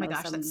 I Oh don't my know,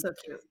 gosh, that's some so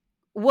cute.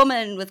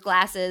 woman with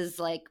glasses,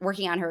 like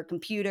working on her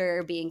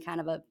computer, being kind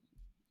of a,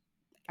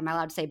 am I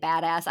allowed to say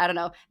badass? I don't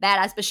know,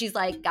 badass, but she's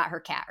like got her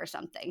cat or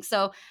something.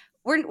 So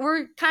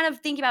we're kind of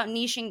thinking about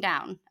niching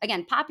down.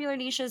 Again, popular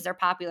niches, they're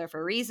popular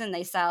for a reason,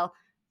 they sell,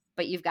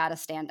 but you've got to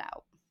stand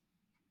out.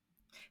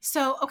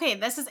 So, okay,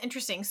 this is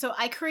interesting. So,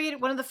 I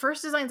created one of the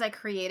first designs I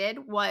created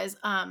was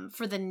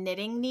for the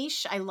knitting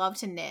niche. I love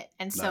to knit.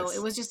 And so Nice.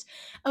 it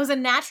was a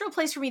natural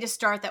place for me to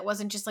start that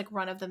wasn't just like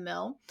run of the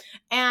mill.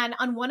 And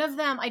on one of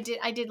them I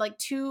did like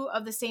 2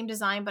 of the same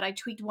design, but I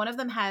tweaked one of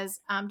them has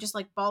just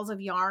like balls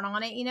of yarn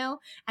on it, you know,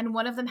 and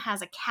one of them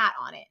has a cat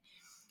on it.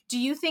 Do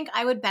you think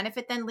I would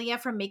benefit then, Leah,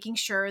 from making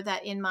sure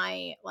that in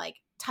my like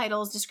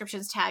titles,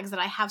 descriptions, tags that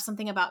I have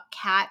something about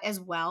cat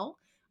as well?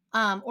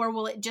 Or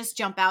will it just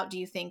jump out, do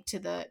you think, to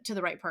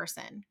the right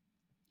person?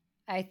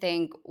 I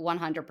think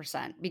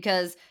 100%,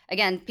 because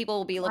again, people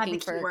will be Add the looking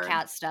for keyword.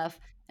 cat stuff,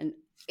 and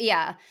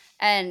yeah,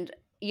 and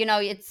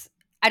it's,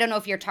 I don't know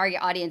if your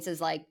target audience is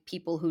like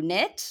people who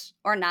knit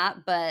or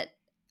not, but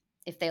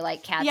if they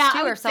like cats Yeah, too,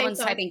 I or would if say someone's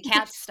so. typing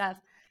cat stuff,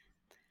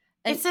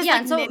 It and says yeah, like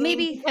and so knitting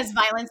maybe because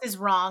violence is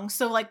wrong.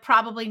 So like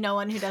probably no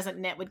one who doesn't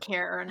knit would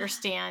care or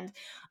understand.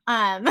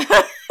 Um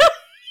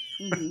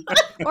Mhm.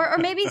 Or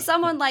maybe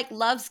someone like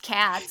loves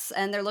cats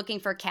and they're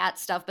looking for cat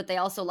stuff, but they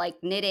also like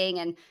knitting,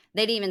 and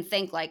they didn't even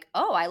think like,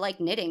 oh, I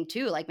like knitting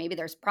too. Like maybe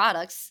there's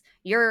products.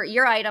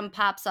 Your item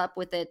pops up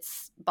with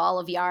its ball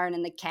of yarn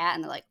and the cat,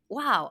 and they're like,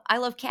 wow, I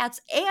love cats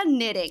and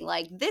knitting.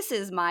 Like this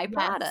is my yes.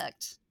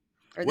 product.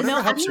 Or this Whatever No,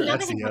 is helps actually your now me.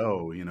 that I think about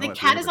SEO, the at the end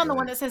cat of is the on the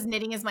one day. that says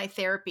knitting is my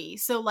therapy.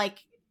 So like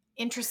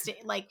interesting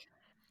like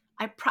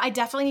I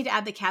definitely need to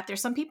add the cat there.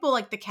 Some people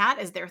like the cat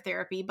as their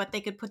therapy, but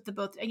they could put the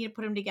both. You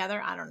put them together.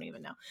 I don't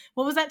even know.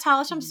 What was that,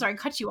 Talish? I'm Mhm. sorry,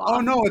 cut you Oh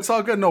off. no, it's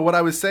all good. No, what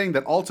I was saying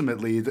that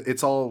ultimately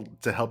it's all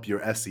to help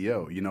your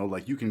SEO.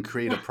 Like you can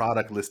create a Yeah.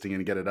 product listing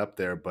and get it up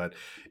there, but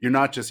you're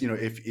not just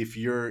if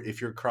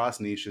your cross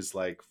niche is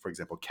like, for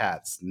example,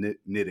 cats,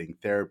 knitting,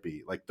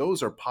 therapy, like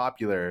those are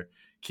popular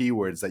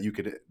keywords that you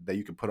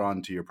could put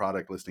onto your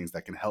product listings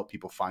that can help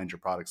people find your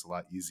products a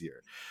lot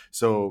easier.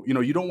 So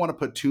you don't want to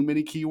put too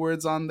many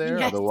keywords on there,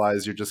 Yes.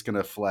 otherwise you're just going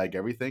to flag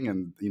everything,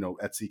 and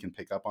Etsy can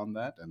pick up on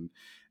that and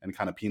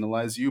kind of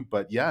penalize you.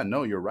 But yeah,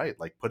 no, you're right.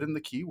 Like put in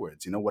the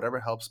keywords, whatever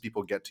helps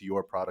people get to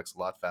your products a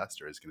lot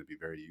faster is going to be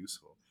very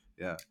useful.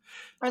 Yeah.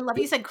 I love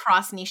you said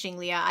cross niching,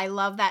 Leah. I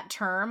love that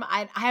term.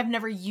 I have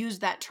never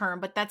used that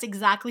term, but that's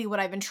exactly what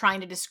I've been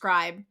trying to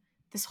describe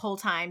this whole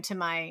time to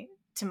my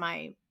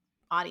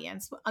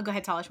audience. Go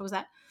ahead, Talish. What was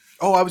that?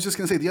 Oh, I was just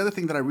gonna say the other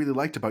thing that I really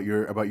liked about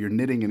your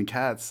knitting and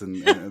cats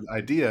and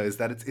idea is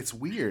that it's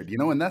weird,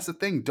 and that's the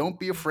thing. Don't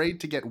be afraid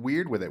to get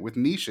weird with it. With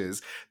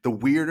niches, the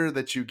weirder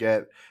that you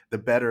get, the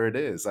better it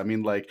is. I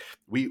mean, like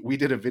we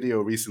did a video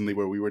recently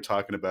where we were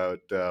talking about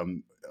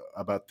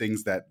about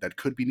things that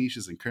could be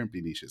niches and couldn't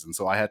be niches. And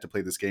so I had to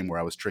play this game where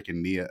I was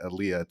tricking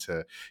Leah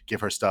to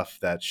give her stuff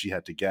that she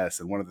had to guess.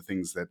 And one of the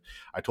things that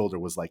I told her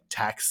was like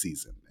tax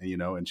season,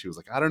 and and she was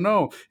like, I don't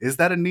know, is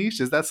that a niche?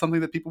 Is that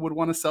something that people would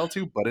want to sell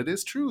to? But it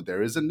is true,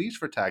 there is a niche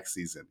for tax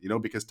season,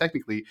 because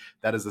technically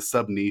that is a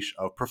sub niche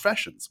of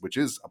professions, which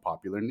is a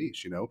popular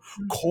niche.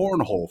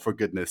 Cornhole, for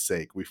goodness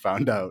sake, we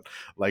found out,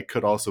 like,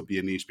 could also be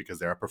a niche because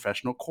there are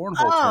professional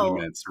cornhole Oh,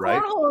 tournaments,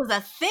 right? cornhole is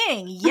a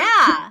thing.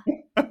 Yeah.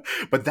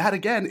 But that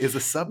again is a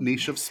sub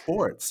niche of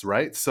sports,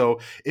 right? So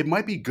it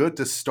might be good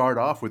to start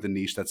off with a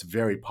niche that's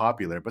very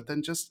popular, but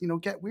then just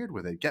get weird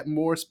with it, get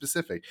more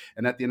specific,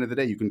 and at the end of the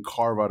day, you can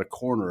carve out a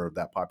corner of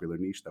that popular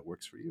niche that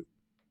works for you.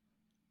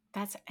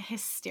 That's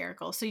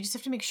hysterical. So you just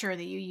have to make sure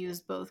that you use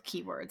both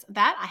keywords.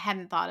 That I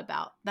hadn't thought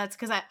about. That's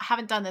because I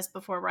haven't done this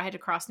before where I had to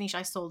cross niche.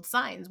 I sold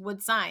signs,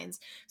 wood signs.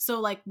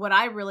 So like what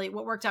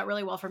worked out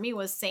really well for me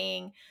was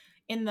saying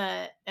in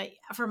the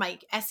for my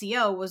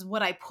SEO was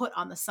what I put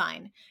on the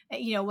sign,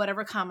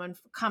 whatever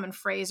common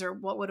phrase or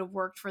what would have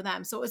worked for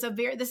them. So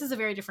this is a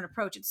very different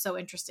approach. It's so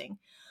interesting.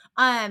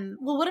 Well,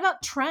 what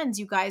about trends,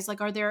 you guys? Like,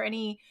 are there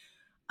any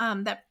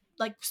that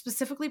like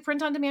specifically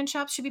print on demand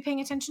shops should be paying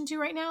attention to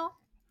right now?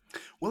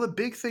 Well, a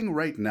big thing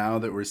right now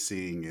that we're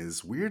seeing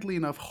is, weirdly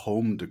enough,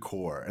 home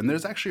decor. And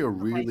there's actually a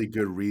Okay. really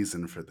good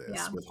reason for this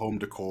Yeah. with home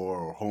decor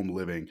or home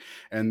living.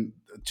 And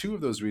two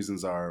of those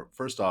reasons are,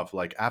 first off,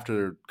 like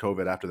after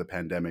COVID, after the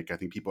pandemic, I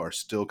think people are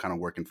still kind of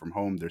working from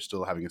home. They're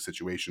still having a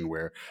situation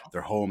where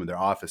their home and their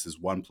office is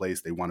one place.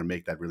 They want to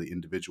make that really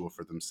individual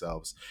for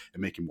themselves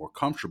and make it more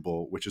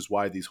comfortable, which is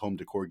why these home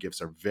decor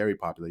gifts are very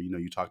popular.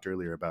 You talked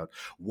earlier about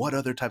what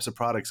other types of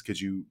products could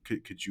you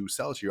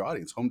sell to your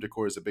audience. Home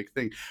decor is a big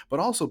thing, but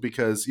also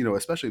because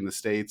especially in the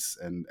States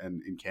and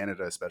in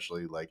Canada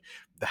especially, like,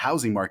 the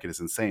housing market is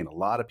insane. A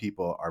lot of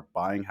people are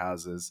buying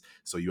houses,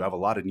 so you have a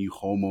lot of new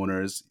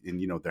homeowners,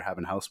 and they're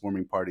having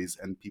housewarming parties,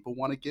 and people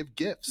want to give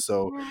gifts.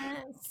 So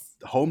Yes.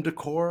 home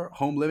decor,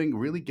 home living,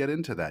 really get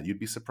into that. You'd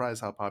be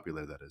surprised how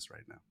popular that is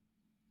right now.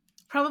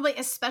 Probably,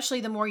 especially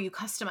the more you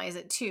customize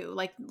it too,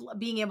 like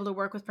being able to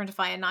work with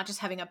Printify and not just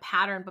having a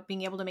pattern, but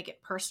being able to make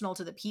it personal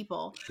to the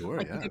people. Sure,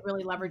 Like you yeah. could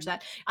really leverage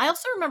that. I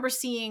also remember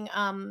seeing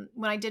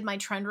when I did my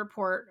trend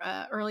report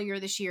earlier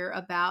this year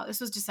about, this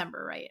was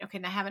December, right? Okay,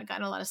 and I haven't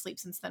gotten a lot of sleep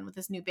since then with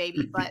this new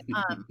baby, but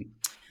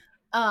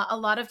a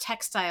lot of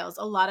textiles,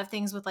 a lot of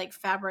things with like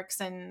fabrics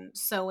and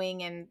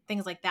sewing and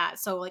things like that.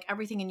 So like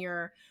everything in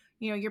your,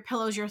 your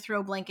pillows, your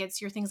throw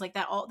blankets, your things like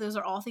that. All those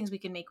are all things we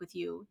can make with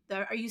you.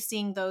 Are you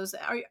seeing those?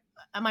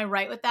 Am I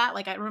right with that?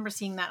 Like I remember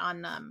seeing that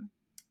on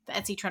the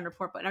Etsy trend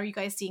report, but are you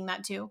guys seeing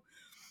that too?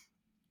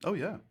 Oh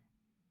yeah,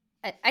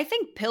 I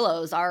think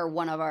pillows are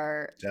one of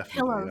our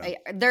definitely. Pillows.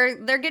 Yeah.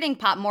 they're getting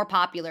more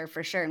popular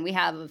for sure, and we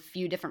have a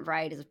few different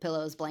varieties of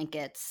pillows,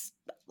 blankets,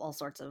 all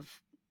sorts of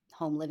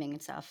home living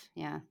and stuff.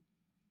 Yeah.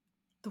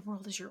 The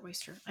world is your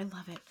oyster. I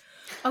love it.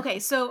 Okay,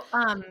 so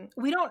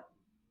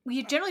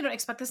we generally don't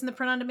expect this in the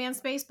print on demand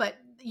space, but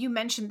you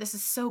mentioned this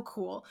is so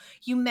cool.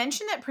 You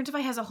mentioned that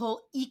Printify has a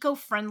whole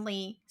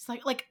eco-friendly, it's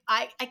like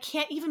I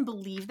can't even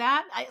believe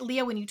that.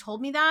 Leah, when you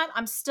told me that,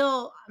 I'm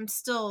still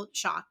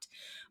shocked.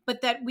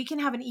 But that we can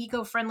have an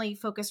eco-friendly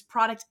focused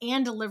product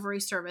and delivery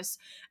service.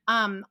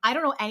 I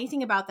don't know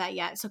anything about that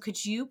yet. So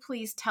could you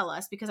please tell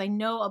us, because I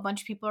know a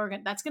bunch of people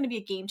that's going to be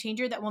a game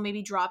changer that will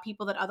maybe draw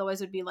people that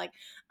otherwise would be like,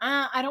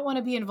 I don't want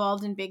to be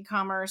involved in big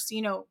commerce,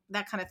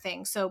 that kind of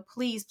thing. So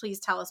please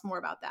tell us more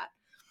about that.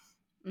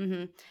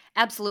 Mm-hmm.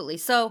 Absolutely.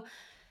 So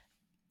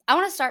I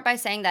want to start by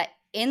saying that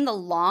in the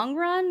long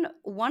run,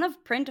 one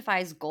of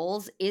Printify's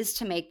goals is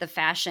to make the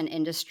fashion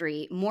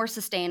industry more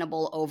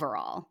sustainable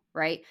overall,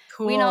 right?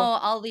 We know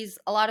Cool.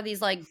 a lot of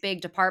these like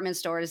big department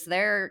stores,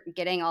 they're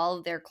getting all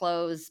of their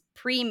clothes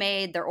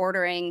pre-made, they're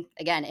ordering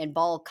again in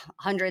bulk,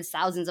 hundreds,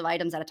 thousands of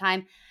items at a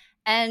time.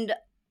 And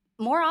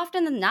more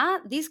often than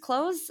not, these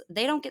clothes,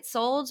 they don't get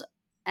sold,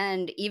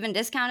 and even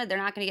discounted, they're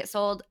not going to get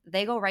sold.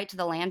 They go right to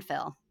the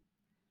landfill.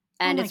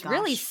 Oh And my it's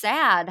really gosh.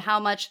 sad how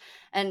much,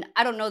 and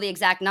I don't know the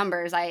exact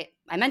numbers. I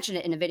mentioned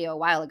it in a video a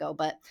while ago,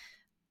 but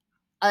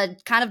a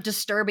kind of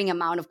disturbing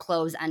amount of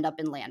clothes end up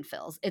in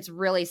landfills. It's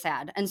really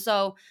sad. And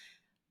so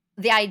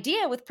the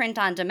idea with print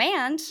on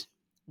demand,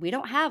 we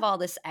don't have all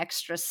this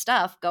extra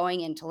stuff going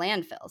into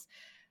landfills.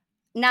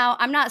 Now,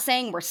 I'm not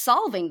saying we're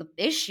solving the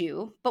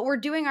issue, but we're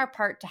doing our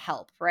part to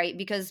help, right?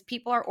 Because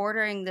people are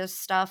ordering this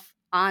stuff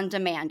on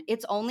demand.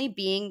 It's only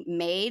being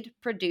made,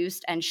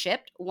 produced, and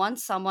shipped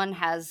once someone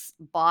has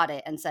bought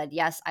it and said,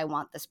 yes, I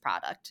want this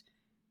product,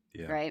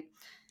 Yeah. right?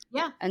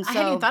 Yeah, And I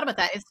hadn't even so thought about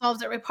that. It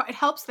solves it. It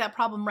helps that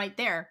problem right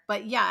there.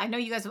 But yeah, I know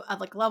you guys have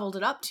like leveled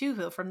it up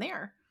too from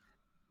there.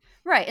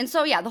 right. And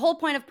so, yeah, the whole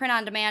point of print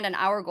on demand and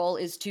our goal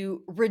is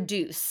to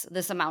reduce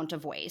this amount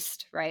of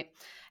waste, right?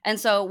 And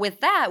so,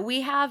 with that,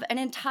 we have an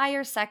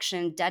entire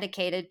section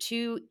dedicated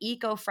to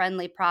eco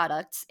friendly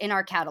products in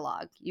our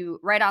catalog. You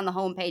right on the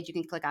homepage, you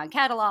can click on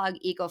catalog,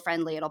 eco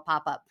friendly, it'll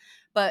pop up.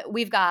 But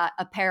we've got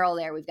apparel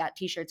there, we've got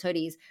t shirts,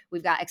 hoodies,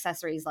 we've got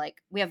accessories like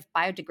we have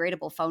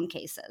biodegradable phone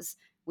cases,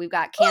 we've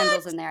got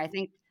candles What? in there. I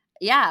think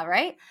Yeah,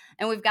 right.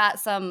 And we've got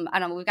some, I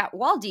don't know, we've got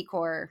wall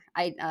decor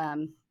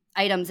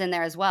items in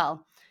there as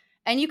well.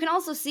 And you can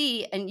also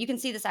see, and you can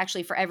see this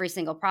actually for every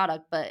single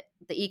product, but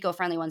the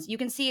eco-friendly ones, you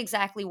can see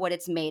exactly what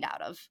it's made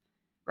out of,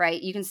 right?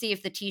 You can see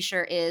if the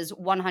t-shirt is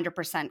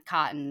 100%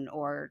 cotton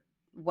or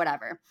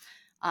whatever.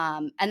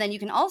 And then you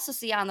can also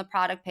see on the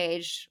product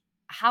page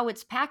how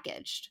it's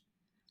packaged.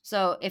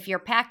 So if your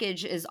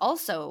package is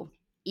also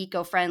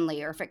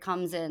eco-friendly, or if it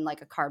comes in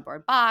like a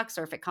cardboard box,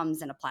 or if it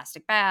comes in a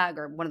plastic bag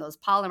or one of those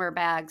polymer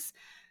bags.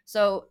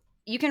 So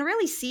you can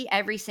really see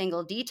every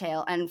single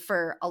detail. And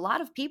for a lot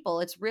of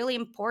people, it's really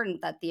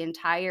important that the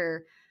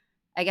entire,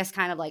 I guess,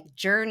 kind of like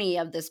journey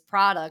of this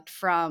product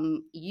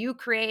from you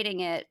creating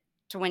it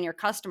to when your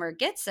customer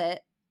gets it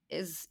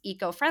is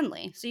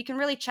eco-friendly. So you can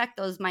really check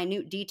those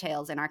minute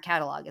details in our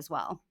catalog as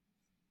well.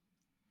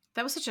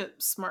 That was such a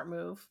smart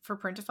move for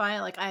Printify.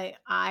 Like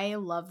I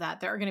love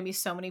that. There are going to be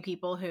so many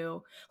people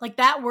who like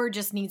that word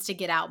just needs to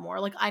get out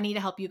more. Like I need to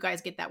help you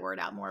guys get that word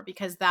out more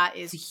because that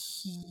is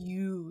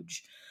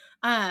huge.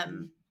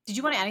 Did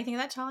you want to add anything to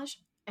that, Taj?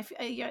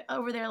 Yeah,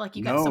 over there, like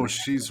you got so No, much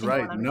she's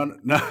something going right. on.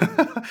 No,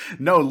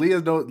 no,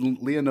 no.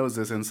 Leah knows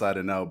this inside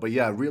and out. But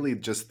yeah, really,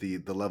 just the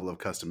level of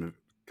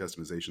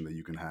customization that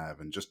you can have,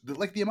 and just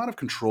like the amount of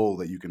control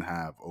that you can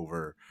have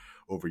over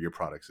your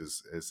products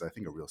is I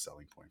think a real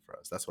selling point for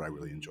us. That's what I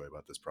really enjoy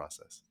about this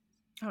process.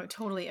 Oh, I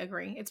totally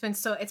agree. It's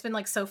been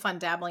like so fun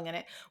dabbling in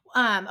it.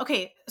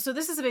 Okay, so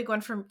this is a big one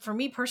for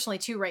me personally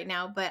too right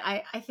now, but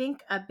I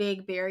think a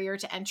big barrier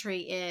to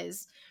entry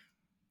is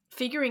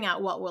figuring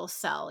out what will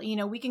sell. You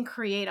know, we can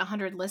create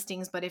 100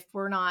 listings, but if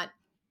we're not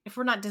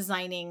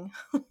designing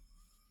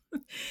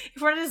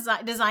if we're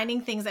not designing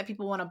things that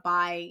people want to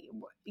buy,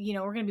 you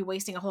know, we're going to be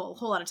wasting a whole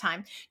lot of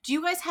time. Do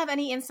you guys have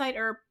any insight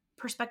or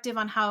perspective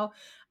on how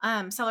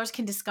sellers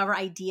can discover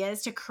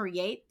ideas to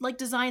create like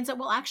designs that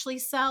will actually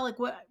sell? Like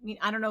what, I mean,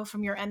 I don't know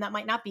from your end, that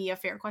might not be a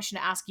fair question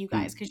to ask you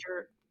guys Hmm. because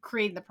you're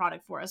creating the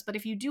product for us. But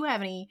if you do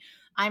have any,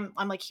 I'm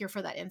like here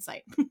for that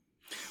insight.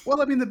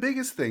 Well, I mean, the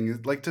biggest thing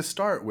is like to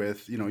start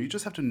with, you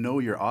just have to know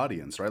your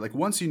audience, right? Like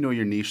once you know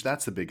your niche,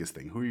 that's the biggest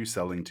thing. Who are you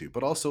selling to?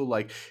 But also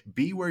like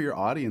be where your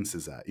audience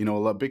is at.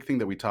 A big thing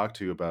that we talk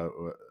to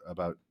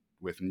about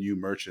with new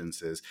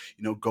merchants is,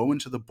 go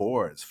into the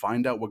boards,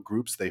 find out what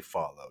groups they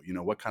follow,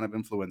 what kind of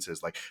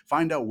influencers, like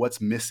find out what's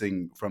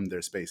missing from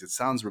their space. It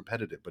sounds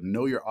repetitive, but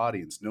know your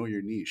audience, know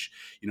your niche.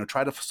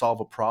 Try to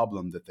solve a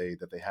problem that they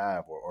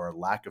have, or a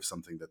lack of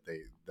something that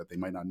they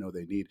might not know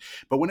they need.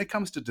 But when it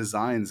comes to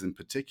designs in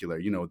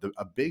particular,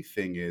 a big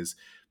thing is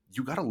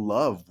you got to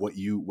love what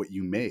you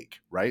make,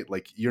 right?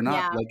 Like you're not,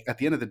 Yeah. like, at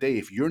the end of the day,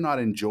 if you're not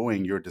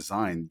enjoying your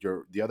design,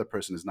 the other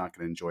person is not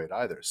going to enjoy it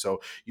either.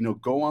 So,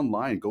 go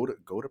online, go to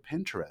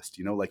Pinterest,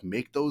 like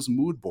make those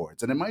mood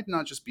boards. And it might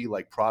not just be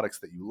like products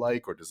that you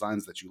like or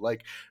designs that you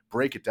like.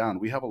 Break it down.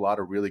 We have a lot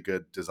of really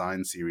good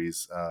design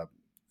series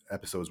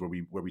episodes where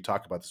we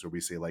talk about this, where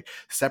we say like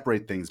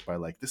separate things by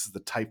like, this is the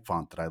type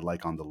font that I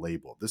like on the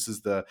label, this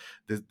is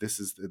this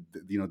is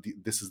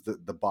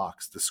the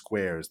box, the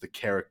squares, the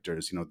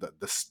characters,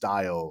 the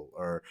style,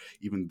 or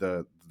even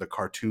the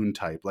cartoon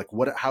type, like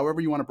however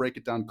you want to break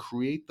it down.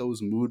 Create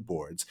those mood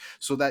boards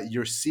so that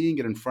you're seeing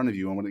it in front of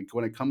you, and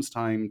when it comes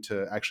time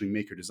to actually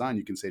make your design,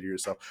 you can say to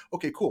yourself,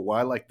 okay, cool, well,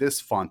 I like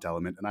this font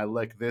element and I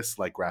like this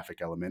like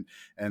graphic element,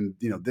 and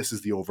this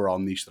is the overall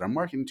niche that I'm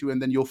marketing to.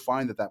 And then you'll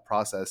find that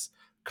process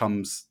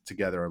comes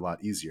together a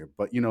lot easier.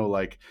 But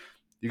like,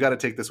 you got to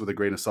take this with a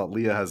grain of salt.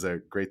 Leah has a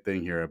great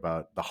thing here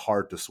about the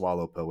hard to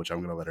swallow pill, which I'm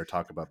going to let her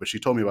talk about. But she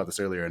told me about this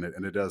earlier,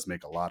 and it does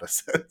make a lot of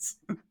sense.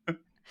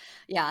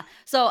 Yeah.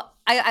 So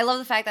I love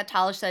the fact that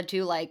Talish said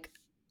too, like,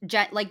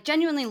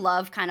 genuinely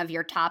love kind of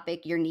your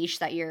topic, your niche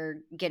that you're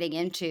getting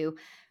into,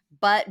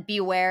 but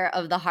beware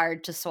of the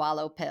hard to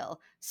swallow pill.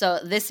 So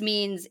this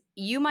means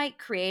you might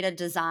create a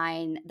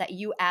design that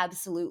you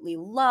absolutely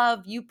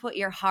love. You put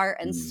your heart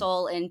and Mm,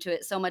 soul into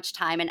it, so much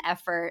time and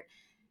effort,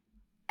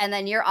 and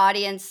then your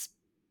audience,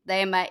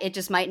 it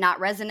just might not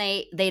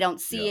resonate. They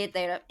don't see yeah. it.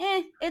 They don't,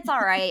 it's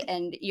all right,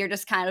 and you're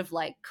just kind of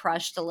like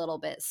crushed a little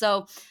bit.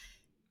 So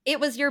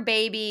it was your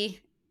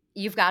baby.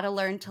 You've got to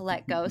learn to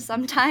let go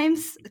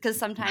sometimes, because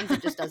sometimes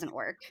it just doesn't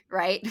work,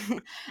 right?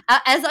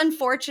 As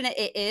unfortunate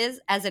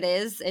as it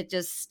is, it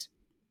just,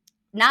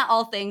 not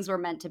all things were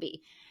meant to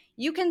be.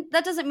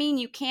 That doesn't mean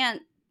you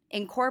can't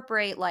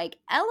incorporate like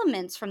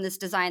elements from this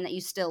design that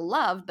you still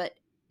love, but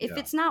if Yeah.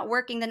 it's not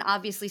working, then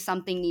obviously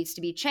something needs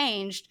to be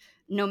changed,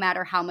 no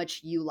matter how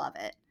much you love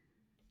it.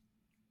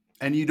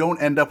 And you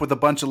don't end up with a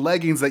bunch of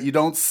leggings that you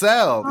don't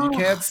sell. You Oh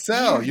can't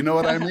sell. You man. know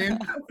what I mean?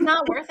 It's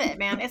not worth it,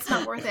 man. It's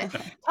not worth it.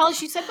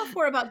 Talish, you said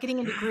before about getting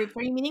into groups.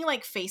 Are you meaning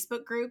like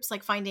Facebook groups,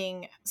 like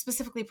finding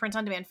specifically print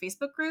on demand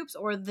Facebook groups,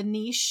 or the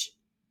niche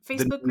The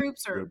Facebook niche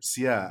groups or groups,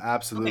 yeah, okay.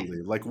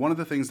 absolutely. Like one of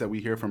the things that we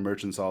hear from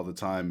merchants all the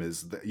time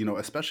is that,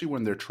 especially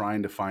when they're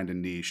trying to find a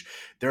niche,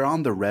 they're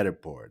on the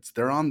Reddit boards,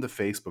 they're on the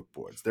Facebook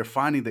boards, they're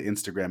finding the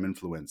Instagram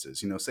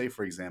influencers. Say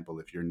for example,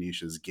 if your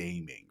niche is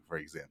gaming, for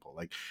example,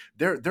 like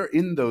they're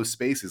in those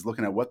spaces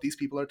looking at what these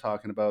people are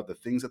talking about, the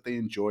things that they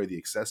enjoy, the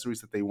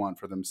accessories that they want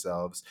for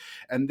themselves,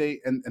 and they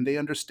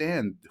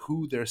understand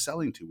who they're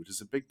selling to, which is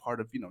a big part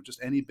of,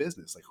 just any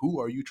business. Like who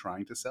are you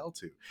trying to sell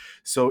to?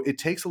 So it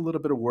takes a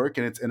little bit of work,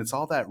 and it's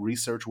all that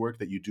research work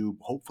that you do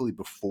hopefully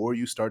before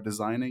you start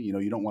designing.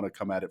 You don't want to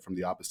come at it from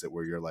the opposite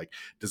where you're like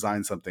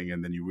design something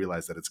and then you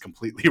realize that it's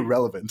completely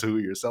irrelevant to who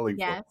you're selling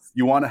for. Yes.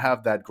 You want to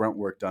have that grunt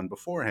work done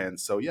beforehand.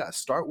 So yeah,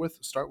 start with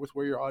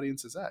where your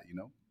audience is at.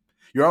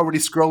 You're already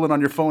scrolling on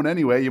your phone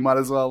anyway. You might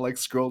as well like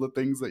scroll the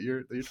things that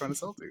you're trying to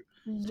sell to.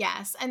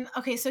 Yes. And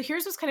okay, so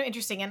here's what's kind of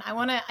interesting. And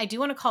I do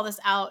want to call this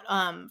out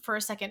for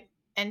a second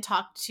and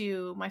talk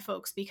to my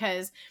folks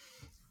because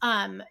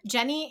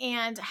Jenny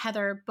and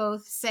Heather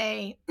both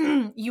say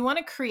you want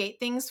to create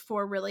things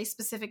for really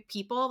specific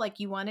people, like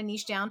you want to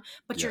niche down,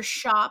 but your Yes.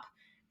 shop,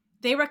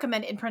 they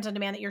recommend in print on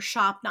demand that your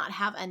shop not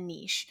have a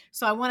niche.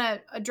 So I want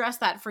to address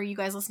that for you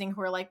guys listening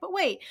who are like, but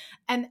wait,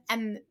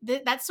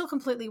 that still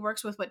completely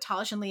works with what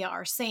Talish and Leah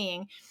are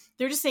saying.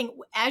 They're just saying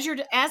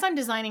as I'm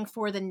designing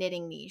for the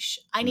knitting niche,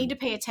 I need Mm. to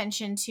pay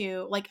attention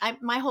to like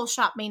my whole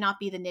shop may not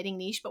be the knitting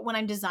niche, but when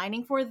I'm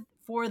designing for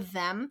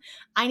them,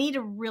 I need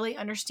to really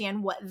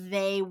understand what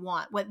they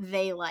want, what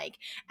they like,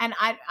 and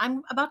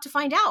I'm about to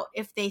find out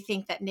if they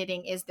think that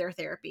knitting is their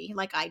therapy,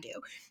 like I do.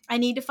 I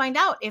need to find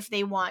out if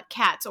they want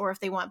cats or if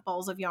they want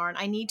balls of yarn.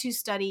 I need to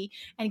study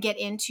and get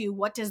into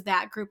what does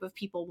that group of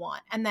people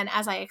want. And then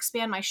as I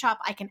expand my shop,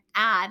 I can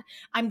add,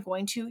 I'm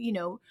going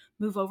to,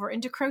 move over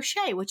into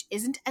crochet, which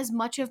isn't as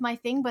much of my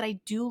thing, but I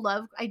do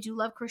love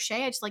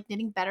crochet. I just like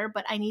knitting better,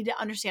 but I need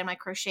to understand my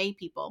crochet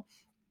people.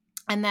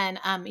 And then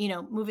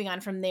moving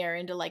on from there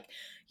into like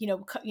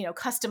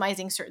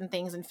customizing certain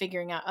things and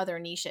figuring out other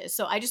niches.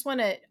 So I just want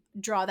to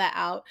draw that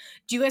out.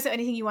 Do you guys have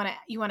anything you want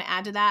to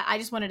add to that? I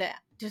just wanted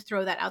to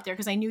throw that out there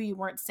because I knew you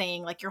weren't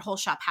saying like your whole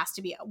shop has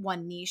to be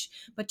one niche,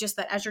 but just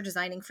that as you're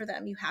designing for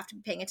them, you have to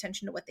be paying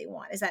attention to what they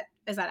want. Is that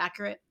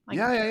accurate? Like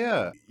Yeah, yeah,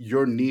 yeah.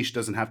 Your niche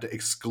doesn't have to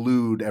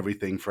exclude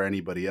everything for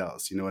anybody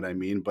else. You know what I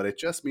mean? But it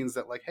just means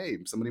that, like, hey,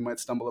 somebody might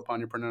stumble upon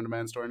your print on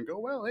demand store and go,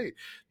 well, hey,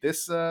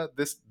 this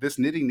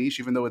knitting niche,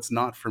 even though it's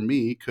not for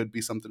me, could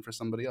be something for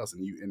somebody else.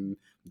 And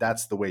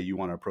that's the way you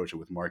want to approach it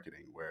with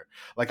marketing. Where,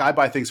 like, I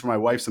buy things for my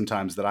wife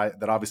sometimes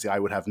that obviously I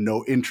would have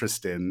no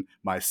interest in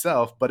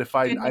myself. But if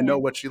I good I know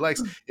man. what she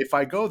likes, if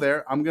I go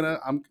there,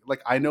 I'm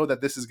like I know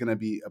that this is gonna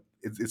be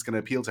it's going to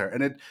appeal to her.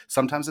 And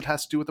sometimes it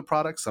has to do with the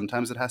product,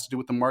 sometimes it has to do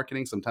with the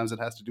marketing, sometimes it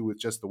has to do with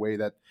just the way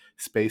that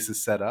space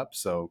is set up.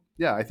 So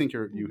yeah, I think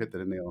you hit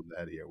the nail on the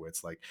head here, where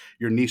it's like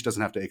your niche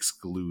doesn't have to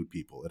exclude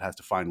people; it has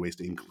to find ways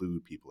to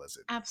include people as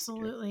it.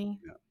 Absolutely.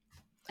 Yeah.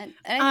 And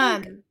I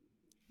think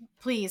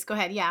Please go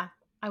ahead. Yeah,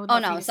 I would oh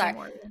love for you no, to say sorry.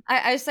 more.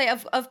 I say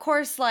of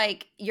course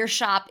like your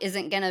shop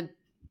isn't gonna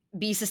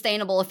be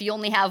sustainable if you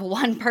only have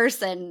one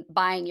person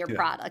buying your Yeah.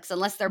 products,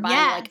 unless they're buying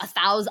like Yes.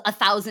 a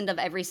thousand of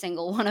every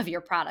single one of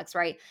your products,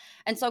 right?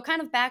 And so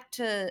kind of back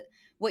to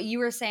what you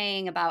were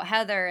saying about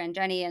Heather and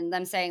Jenny and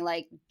them saying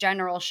like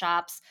general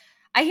shops.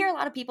 I hear a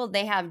lot of people,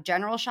 they have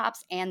general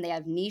shops and they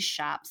have niche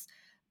shops.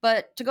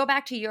 But to go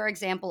back to your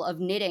example of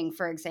knitting,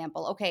 for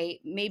example, okay,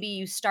 maybe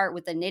you start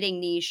with the knitting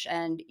niche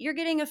and you're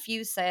getting a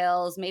few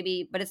sales,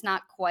 maybe, but it's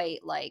not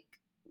quite like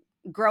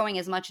growing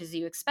as much as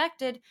you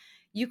expected.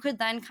 You could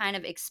then kind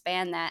of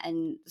expand that.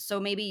 And so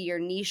maybe your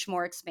niche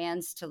more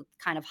expands to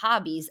kind of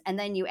hobbies. And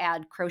then you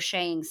add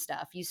crocheting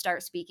stuff. You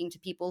start speaking to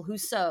people who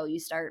sew. You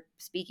start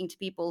speaking to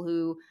people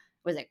who,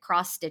 was it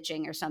cross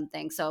stitching or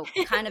something? So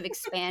kind of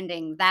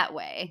expanding that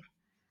way.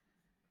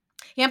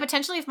 Yeah,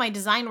 potentially if my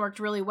design worked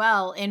really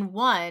well in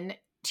one,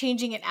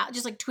 changing it out,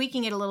 just like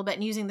tweaking it a little bit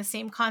and using the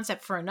same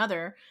concept for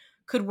another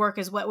could work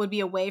as what would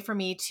be a way for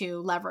me to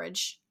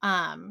leverage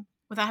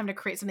without having to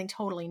create something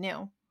totally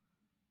new.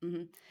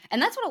 hmm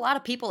And that's what a lot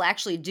of people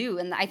actually do.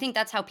 And I think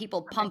that's how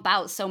people Perfect. pump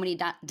out so many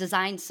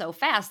designs so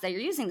fast that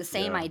you're using the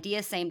same Yeah.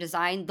 idea, same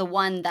design, the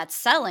one that's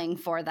selling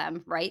for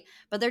them, right?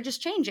 But they're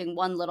just changing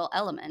one little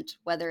element,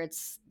 whether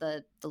it's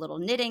the little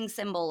knitting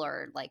symbol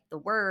or like the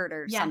word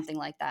or Yes. something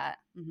like that.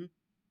 Hmm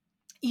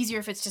Easier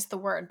if it's just the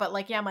word. But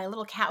like, yeah, my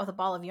little cat with a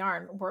ball of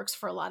yarn works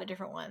for a lot of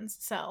different ones.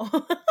 So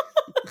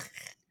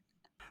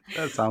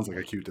That sounds like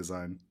a cute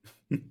design.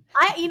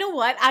 you know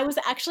what? I was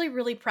actually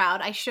really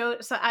proud.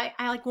 I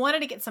like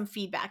wanted to get some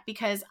feedback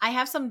because I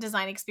have some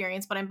design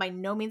experience, but I'm by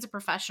no means a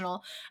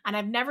professional and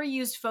I've never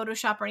used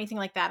Photoshop or anything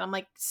like that. I'm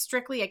like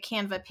strictly a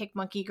Canva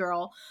PicMonkey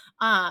girl.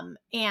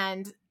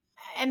 And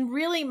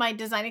really my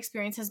design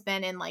experience has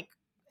been in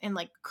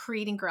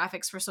creating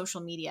graphics for social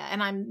media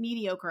and I'm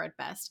mediocre at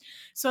best.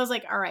 So I was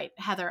like, all right,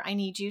 Heather, I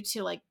need you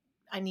to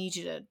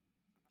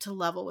to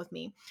level with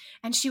me.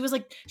 And she was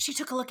like, she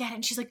took a look at it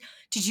and she's like,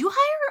 did you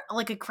hire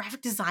like a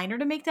graphic designer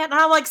to make that? And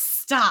I'm like,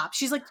 stop.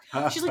 She's like,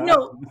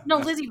 no,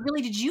 Lizzie,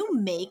 really, did you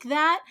make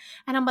that?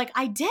 And I'm like,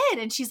 I did.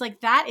 And she's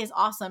like, that is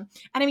awesome.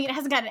 And I mean, it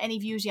hasn't gotten any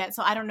views yet,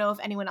 so I don't know if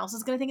anyone else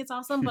is going to think it's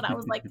awesome, but I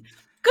was like,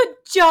 good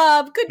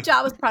job. Good job.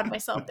 I was proud of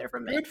myself there for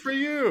a minute. Good for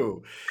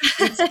you.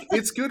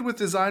 It's good with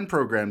design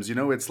programs.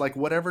 It's like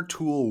whatever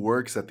tool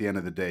works at the end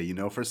of the day.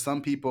 For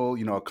some people,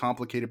 a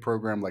complicated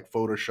program like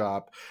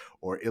Photoshop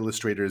or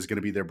Illustrator is going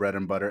to be their bread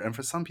and butter. And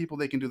for some people,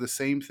 they can do the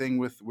same thing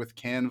with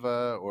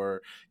Canva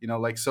or,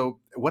 so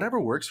whatever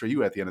works for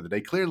you at the end of the day.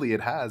 Clearly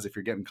it has if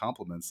you're getting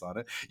compliments on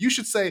it. You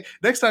should say,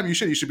 next time you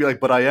should be like,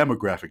 but I am a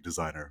graphic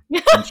designer.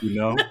 Don't you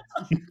know?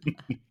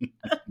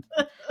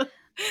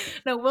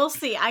 No, we'll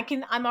see.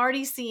 I'm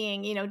already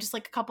seeing, just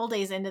like a couple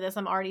days into this,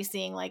 I'm already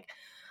seeing like,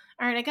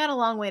 all right, I got a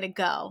long way to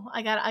go.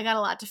 I got a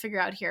lot to figure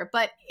out here,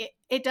 but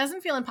it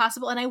doesn't feel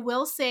impossible. And I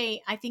will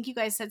say, I think you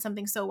guys said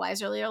something so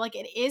wise earlier. Like,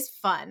 it is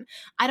fun.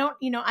 I'm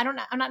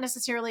not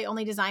necessarily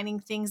only designing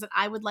things that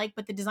I would like,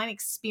 but the design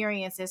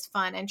experience is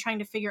fun, and trying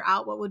to figure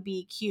out what would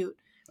be cute.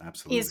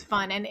 Absolutely. Is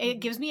fun, and it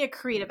gives me a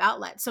creative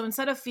outlet. So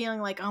instead of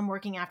feeling like I'm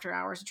working after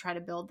hours to try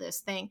to build this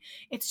thing,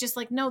 it's just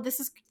like, no,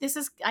 this is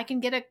I can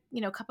get a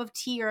cup of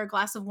tea or a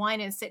glass of wine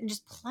and sit and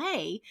just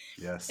play.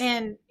 Yes.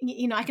 And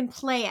I can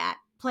play at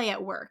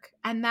work,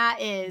 and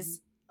that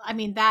is, I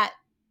mean,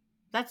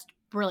 that's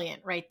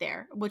brilliant right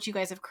there, what you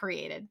guys have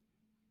created.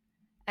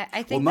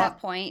 I think that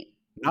point,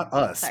 not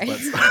us,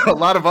 but a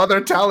lot of other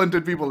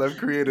talented people have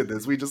created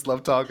this. We just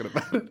love talking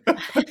about it.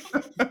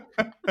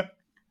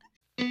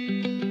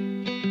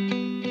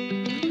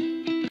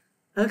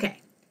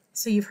 Okay,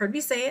 so you've heard me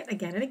say it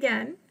again and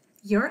again.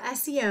 Your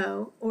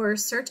SEO, or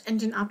search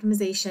engine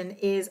optimization,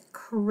 is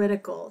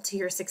critical to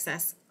your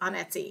success on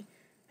Etsy.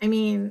 I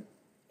mean,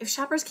 if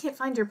shoppers can't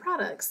find your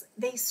products,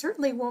 they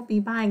certainly won't be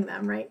buying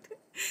them, right?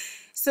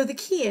 So the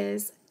key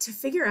is to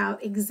figure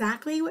out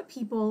exactly what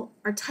people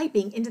are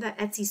typing into that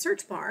Etsy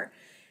search bar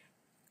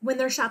when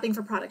they're shopping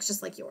for products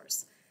just like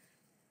yours.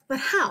 But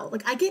how?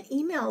 Like, I get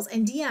emails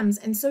and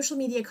DMs and social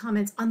media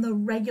comments on the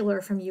regular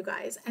from you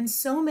guys, and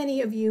so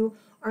many of you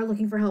are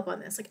looking for help on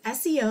this. Like,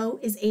 SEO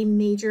is a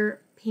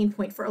major pain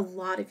point for a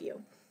lot of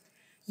you.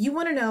 You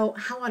want to know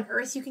how on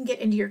earth you can get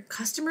into your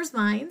customers'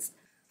 minds,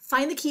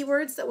 find the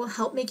keywords that will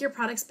help make your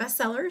products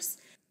bestsellers,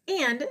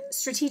 and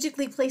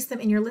strategically place them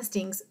in your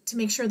listings to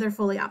make sure they're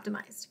fully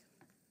optimized.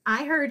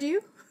 I heard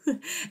you,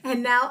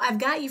 and now I've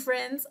got you,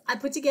 friends. I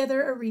put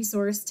together a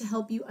resource to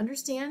help you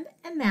understand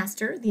and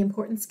master the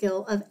important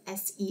skill of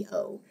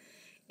SEO.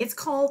 It's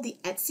called the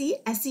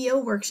Etsy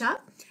SEO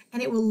Workshop,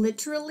 and it will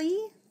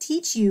literally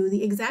teach you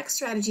the exact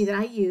strategy that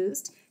I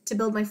used to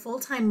build my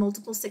full-time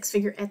multiple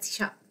six-figure Etsy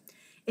shop.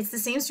 It's the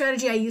same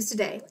strategy I use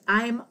today.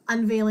 I'm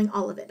unveiling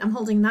all of it. I'm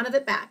holding none of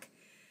it back.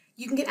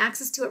 You can get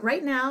access to it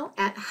right now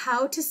at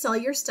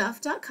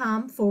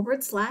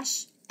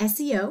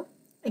howtosellyourstuff.com/SEO.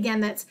 Again,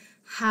 that's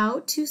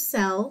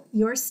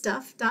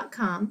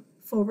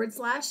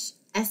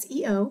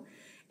howtosellyourstuff.com/SEO.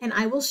 And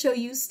I will show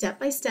you step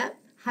by step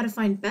how to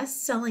find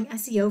best-selling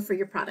SEO for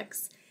your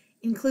products,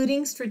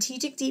 including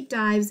strategic deep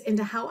dives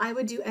into how I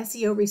would do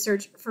SEO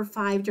research for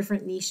 5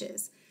 different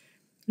niches.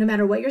 No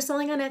matter what you're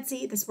selling on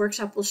Etsy, this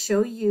workshop will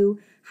show you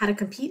how to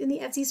compete in the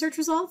Etsy search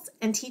results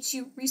and teach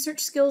you research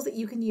skills that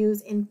you can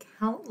use in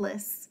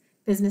countless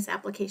business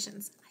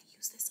applications. I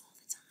use this all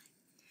the time.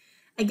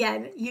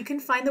 Again, you can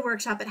find the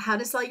workshop at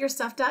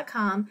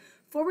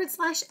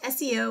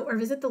howtosellyourstuff.com/SEO, or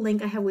visit the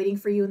link I have waiting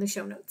for you in the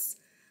show notes.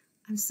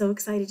 I'm so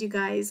excited, you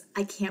guys.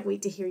 I can't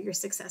wait to hear your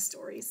success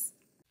stories.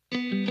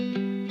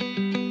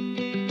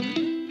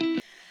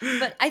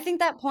 But I think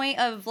that point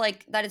of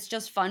like that it's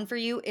just fun for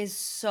you is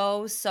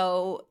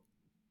so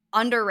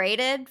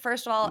underrated,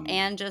 first of all,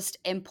 and just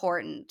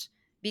important,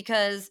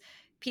 because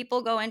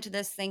people go into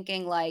this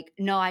thinking like,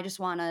 no, I just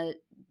want to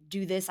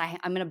do this. I'm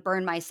going to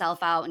burn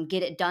myself out and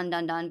get it done.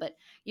 But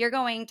you're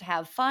going to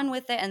have fun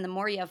with it. And the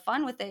more you have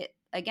fun with it,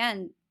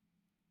 again,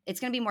 it's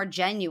going to be more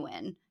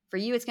genuine for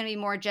you. It's going to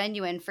be more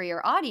genuine for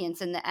your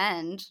audience in the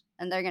end.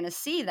 And they're going to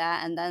see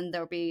that. And then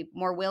they'll be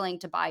more willing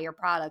to buy your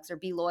products or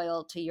be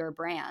loyal to your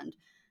brand.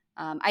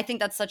 I think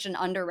that's such an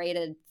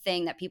underrated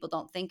thing that people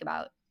don't think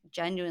about.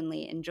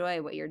 Genuinely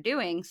enjoy what you're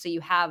doing, so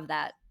you have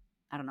that,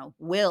 I don't know,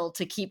 will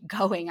to keep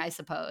going, I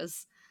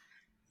suppose.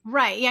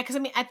 Right. Yeah. Because I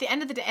mean, at the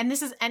end of the day,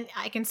 and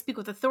I can speak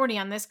with authority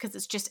on this because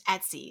it's just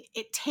Etsy.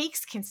 It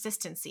takes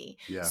consistency.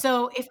 Yeah.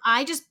 So if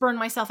I just burn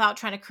myself out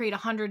trying to create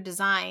 100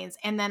 designs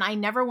and then I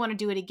never want to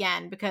do it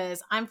again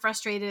because I'm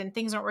frustrated and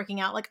things aren't working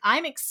out, like,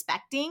 I'm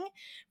expecting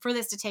for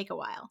this to take a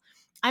while.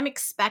 I'm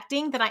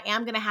expecting that I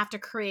am going to have to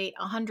create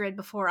 100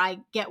 before I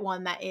get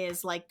one that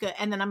is like good.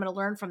 And then I'm going to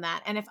learn from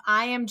that. And if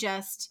I am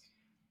just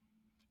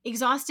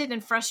exhausted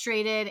and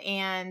frustrated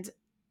and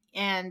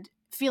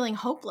feeling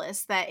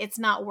hopeless that it's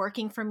not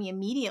working for me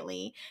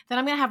immediately, then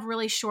I'm going to have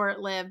really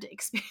short-lived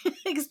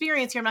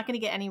experience here. I'm not going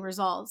to get any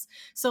results.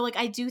 So like,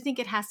 I do think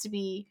it has to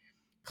be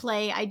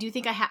play. I do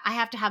think I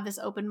have to have this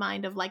open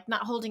mind of like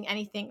not holding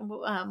anything,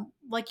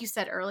 like you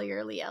said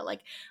earlier, Leah,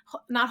 like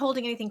not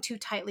holding anything too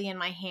tightly in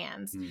my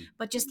hands,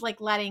 but just like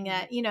letting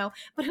it,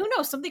 but who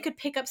knows, something could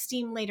pick up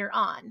steam later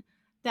on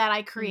that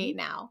I create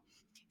now.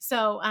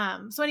 So,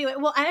 so anyway,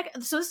 well,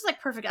 so this is like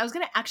perfect. I was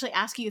going to actually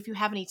ask you if you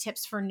have any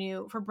tips for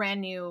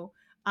brand new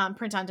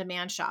print on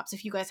demand shops.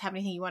 If you guys have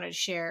anything you wanted to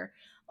share,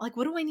 like,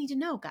 what do I need to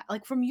know?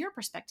 Like from your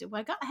perspective,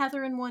 I got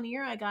Heather in one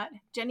ear, I got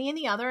Jenny in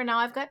the other, and now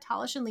I've got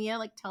Talish and Leah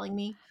like telling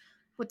me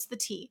what's the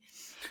tea.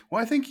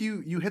 Well, I think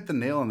you hit the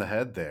nail on the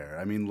head there.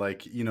 I mean,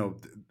 like,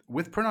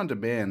 with print on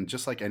demand,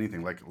 just like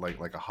anything,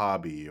 like a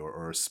hobby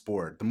or a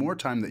sport, the more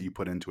time that you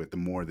put into it, the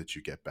more that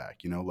you get back.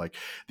 Like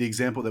the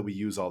example that we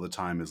use all the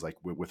time is like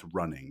with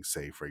running,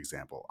 say, for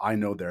example. I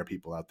know there are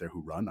people out there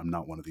who run. I'm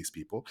not one of these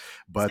people,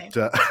 but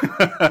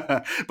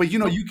but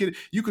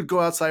you could go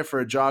outside for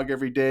a jog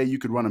every day. You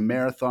could run a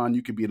marathon.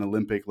 You could be an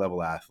Olympic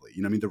level athlete.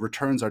 I mean, the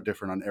returns are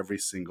different on every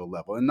single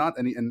level, and not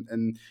any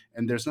and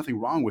there's nothing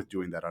wrong with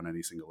doing that on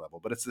any single level.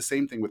 But it's the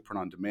same thing with print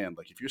on demand.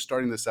 Like if you're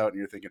starting this out and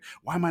you're thinking,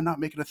 why am I not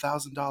making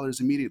 $1,000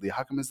 immediately?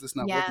 How come is this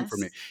not working for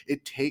me?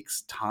 It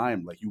takes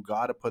time. Like you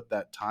got to put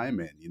that time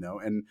in,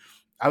 and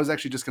I was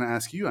actually just going to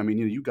ask you, I mean,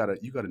 you got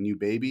a new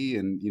baby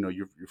and,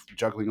 you're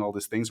juggling all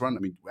these things around. I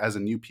mean, as a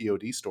new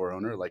POD store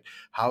owner, like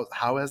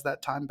how has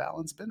that time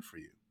balance been for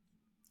you?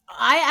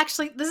 I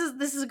actually,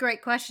 this is a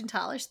great question,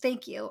 Talish.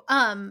 Thank you.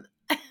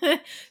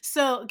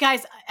 So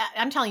guys,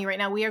 I'm telling you right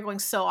now, we are going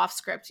so off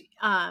script.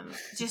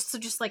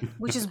 Just like,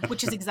 which is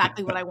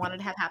exactly what I wanted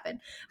to have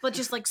happen, but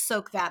just like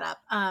soak that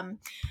up.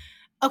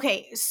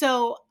 Okay.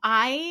 So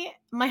my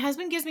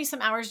husband gives me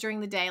some hours during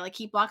the day, like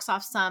he blocks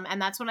off some,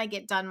 and that's when I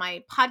get done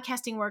my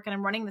podcasting work, and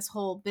I'm running this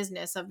whole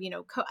business of,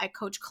 I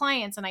coach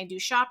clients and I do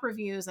shop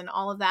reviews and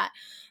all of that.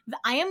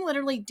 I am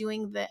literally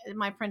doing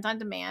my print on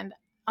demand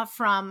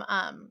from,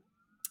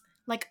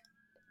 like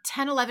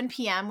 10, 11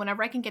 p.m.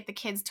 whenever I can get the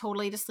kids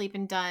totally to sleep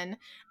and done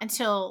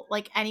until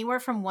like anywhere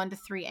from 1 to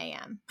 3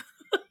 a.m.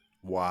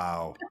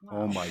 Wow.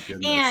 Oh my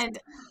goodness.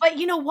 But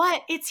you know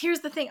what?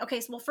 Here's the thing.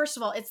 Okay. So, well, first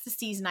of all, it's the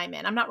season I'm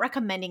in. I'm not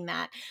recommending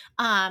that.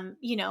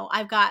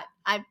 I've got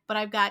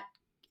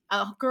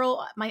a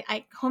girl,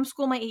 I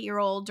homeschool my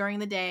 8-year-old during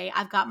the day.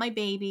 I've got my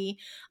baby.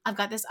 I've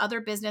got this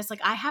other business.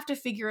 Like I have to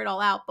figure it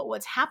all out. But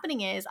what's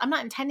happening is I'm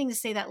not intending to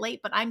stay that late,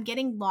 but I'm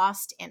getting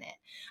lost in it.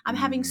 I'm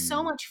having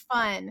so much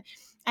fun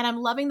and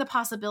I'm loving the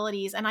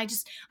possibilities. And I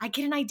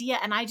get an idea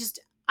and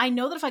I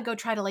know that if I go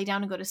try to lay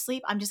down and go to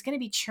sleep, I'm just going to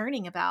be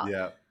churning about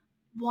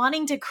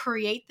wanting to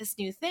create this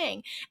new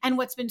thing. And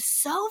what's been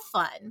so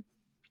fun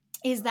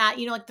is that,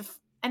 like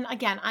and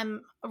again,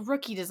 I'm a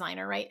rookie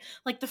designer, right?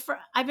 Like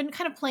I've been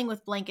kind of playing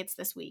with blankets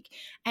this week.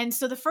 And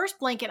so the first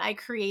blanket I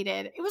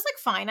created, it was like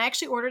fine. I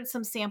actually ordered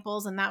some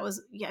samples and that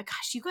was,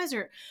 gosh, you guys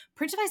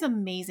Printify is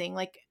amazing.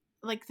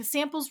 Like the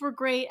samples were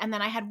great. And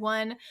then I had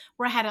one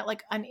where I had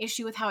like an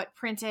issue with how it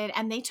printed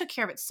and they took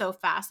care of it so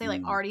fast. They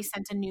like already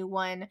sent a new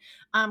one.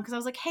 Cause I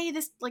was like, hey,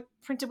 this like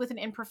printed with an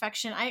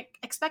imperfection. I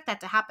expect that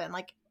to happen.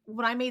 Like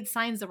when I made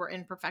signs, there were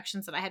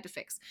imperfections that I had to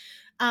fix.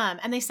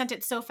 And they sent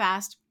it so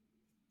fast.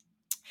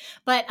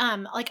 But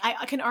like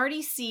I can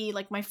already see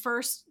like my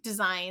first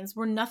designs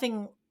were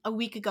nothing a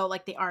week ago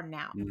like they are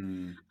now.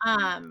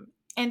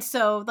 And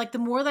so like the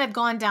more that I've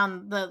gone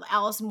down the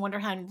Alice in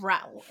Wonderland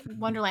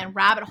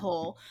rabbit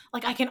hole,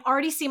 like I can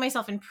already see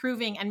myself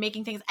improving and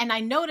making things. And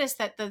I noticed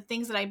that the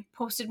things that I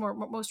posted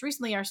most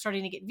recently are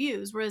starting to get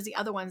views, whereas the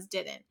other ones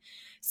didn't.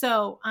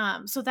 So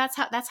so that's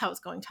how it's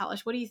going,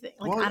 Talish. What do you think?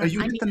 Like, well, you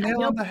hit the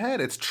nail on the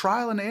head. It's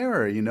trial and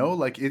error,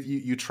 like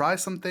you try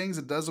some things,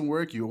 it doesn't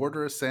work, you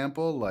order a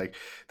sample. Like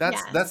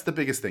that's the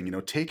biggest thing,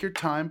 take your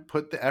time,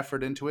 put the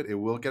effort into it. You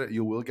will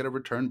get a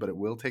return, but it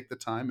will take the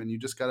time, and you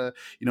just gotta,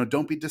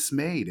 don't be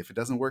dismayed if it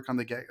doesn't work on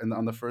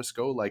the first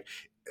go. Like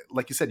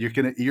you said,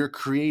 you're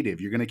creative,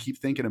 you're gonna keep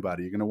thinking about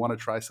it, you're gonna want to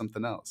try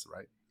something else,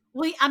 right?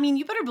 Well, I mean,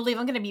 you better believe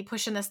I'm going to be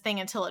pushing this thing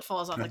until it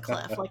falls off the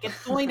cliff. Like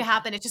it's going to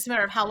happen. It's just a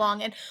matter of how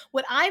long. And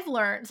what I've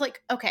learned, it's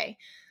like, okay,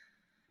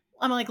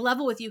 I'm like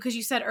level with you because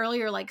you said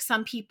earlier, like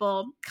some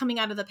people coming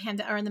out of the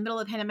pandemic or in the middle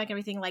of the pandemic and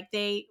everything, like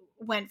they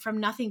went from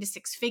nothing to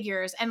 6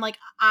 figures. And like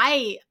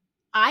I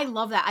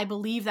love that. I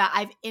believe that.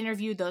 I've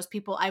interviewed those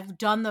people. I've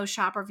done those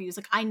shop reviews.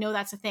 Like I know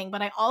that's a thing,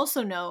 but I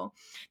also know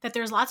that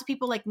there's lots of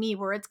people like me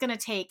where it's going to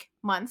take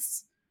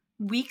months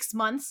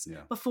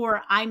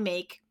before I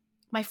make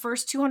my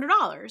first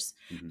 $200.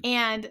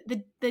 And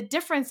the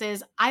difference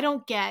is I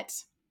don't get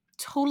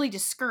totally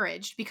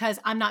discouraged because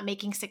I'm not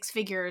making 6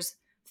 figures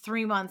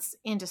 3 months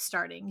into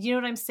starting. You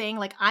know what I'm saying?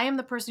 Like I am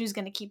the person who's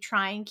going to keep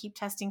trying, keep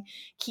testing,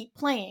 keep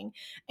playing,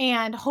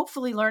 and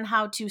hopefully learn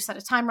how to set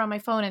a timer on my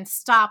phone and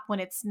stop when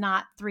it's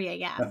not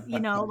 3 a.m.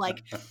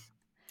 Like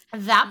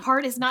that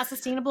part is not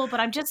sustainable,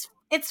 but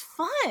it's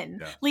fun.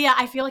 Yeah. Leah,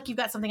 I feel like you've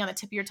got something on the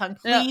tip of your tongue.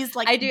 Please,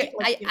 I do.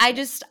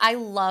 I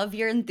love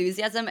your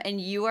enthusiasm, and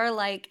you are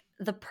like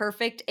the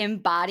perfect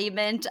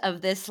embodiment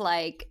of this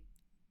like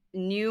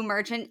new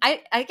merchant,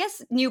 I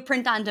guess new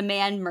print on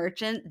demand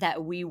merchant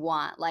that we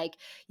want. Like,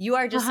 you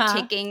are just Uh-huh.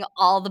 ticking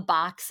all the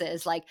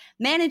boxes, like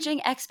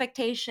managing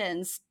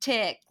expectations,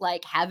 tick,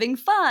 like having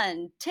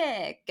fun,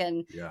 tick,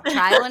 and Yeah.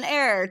 trial and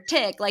error,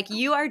 tick. Like,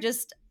 you are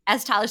just,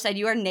 as Tyler said,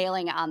 you are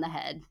nailing it on the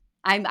head.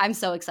 I'm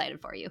so excited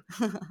for you.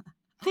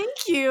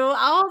 Thank you.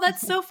 Oh, that's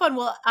so fun.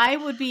 Well, I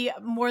would be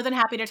more than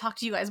happy to talk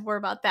to you guys more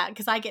about that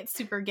because I get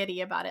super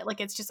giddy about it.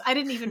 Like, it's just, I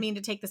didn't even mean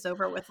to take this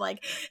over with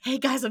like, hey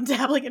guys, I'm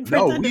dabbling in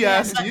print No, on we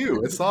demand. asked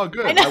you. It's all I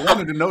good. know. I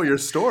wanted to know your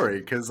story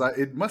because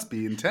it must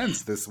be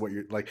intense. This what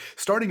you're like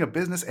starting a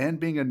business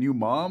and being a new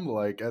mom.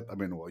 Like, I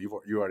mean, well,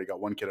 you already got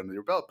one kid under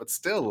your belt, but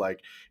still,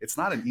 like, it's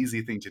not an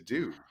easy thing to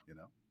do. You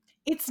know.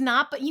 It's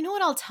not, but you know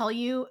what I'll tell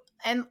you?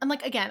 And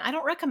like, again, I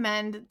don't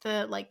recommend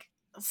the like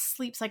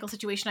sleep cycle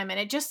situation I'm in.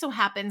 It just so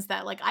happens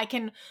that like I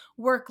can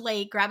work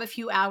late, grab a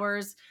few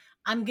hours.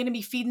 I'm going to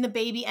be feeding the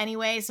baby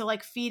anyway. So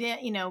like feed it,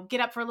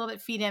 get up for a little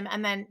bit, feed him.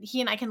 And then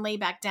he and I can lay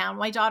back down.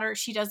 My daughter,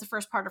 she does the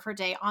first part of her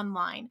day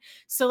online.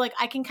 So like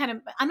I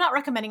can I'm not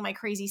recommending my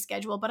crazy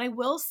schedule, but I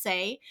will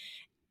say,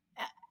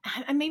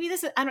 and maybe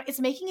this is, I don't, it's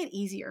making it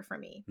easier for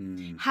me.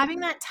 Hmm.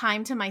 Having that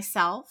time to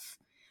myself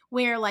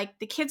where like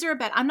the kids are in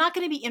bed, I'm not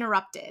going to be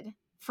interrupted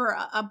for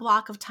a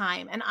block of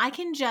time and I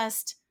can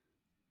just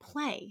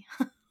play.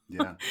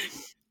 Yeah.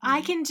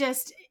 I can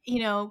just,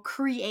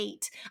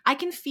 create. I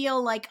can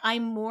feel like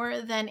I'm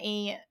more than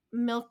a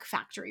milk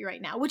factory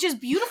right now, which is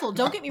beautiful.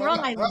 Don't get me wrong.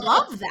 I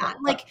love that.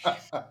 Like,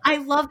 I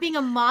love being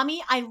a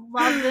mommy. I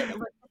love the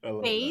I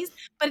love that. phase,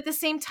 but at the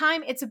same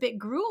time, it's a bit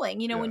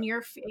grueling. Yeah. When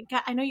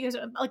I know you guys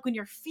are like when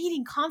you're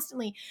feeding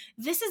constantly.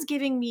 This is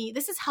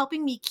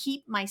helping me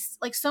keep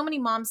like so many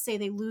moms say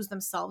they lose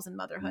themselves in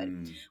motherhood.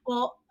 Mm.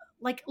 Well,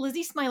 like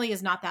Lizzie Smiley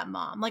is not that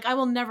mom. Like I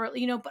will never,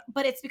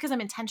 but it's because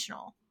I'm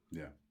intentional.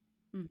 Yeah.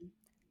 Mhm.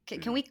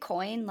 Can Yeah. we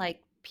coin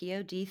like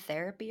POD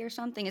therapy or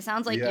something? It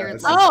sounds like Yeah. you're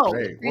That like sounds Oh,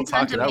 great. We'll print on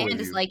talk it out with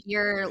demand is you. like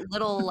your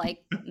little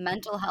like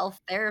mental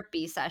health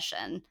therapy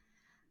session.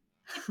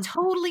 it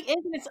totally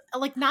is. And it's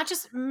like not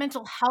just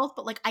mental health,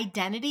 but like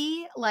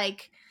identity.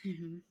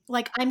 Mhm.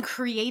 Like I'm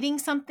creating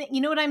something.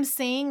 You know what I'm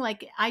saying?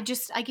 Like I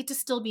get to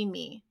still be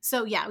me.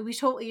 So yeah, we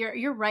totally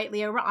you're right,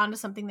 Leah. We're onto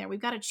something there. We've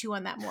got to chew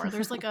on that more.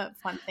 There's like a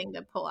fun thing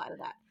to pull out of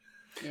that.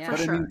 For Yeah. But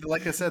I mean, sure.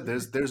 like I said,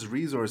 there's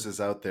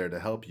resources out there to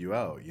help you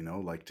out,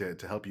 like to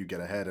help you get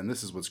ahead. And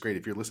this is what's great.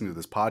 If you're listening to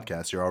this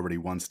podcast, you're already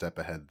one step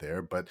ahead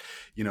there. But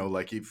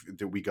like if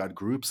we got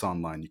groups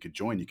online, you could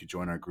join. You could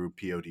join our group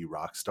POD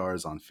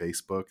Rockstars on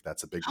Facebook.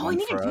 That's a big Oh, I one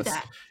need to for do us.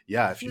 that.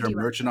 Yeah, if you're a POD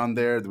merchant Rockstars. on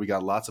there, we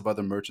got lots of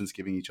other merchants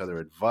giving each other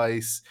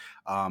advice.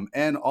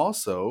 And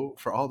also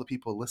for all the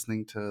people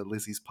listening to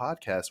Lizzie's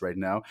podcast right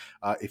now,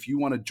 if you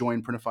want to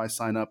join Printify,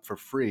 sign up for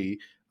free.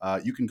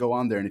 You can go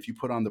on there, and if you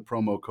put on the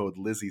promo code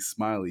Lizzie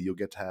Smiley, you'll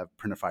get to have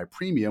Printify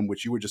Premium,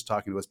 which you were just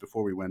talking to us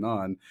before we went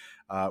on,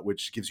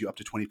 which gives you up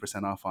to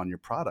 20% off on your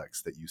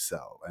products that you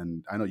sell.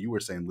 And I know you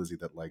were saying, Lizzie,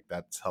 that like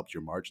that's helped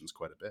your margins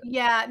quite a bit.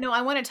 Yeah, no,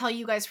 I want to tell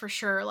you guys for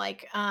sure.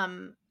 Like,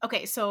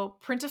 okay, so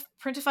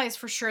Printify is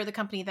for sure the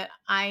company that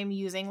I'm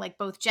using. Like,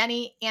 both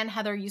Jenny and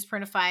Heather use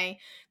Printify.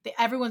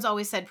 Everyone's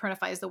always said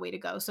Printify is the way to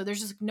go. So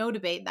there's just no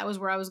debate. That was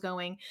where I was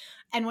going.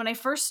 And when I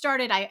first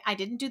started, I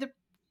didn't do the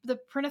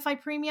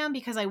Printify Premium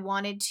because I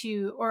wanted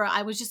to, or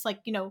I was just like,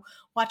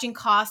 watching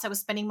costs. I was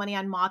spending money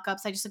on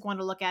mock-ups. I just like wanted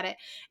to look at it,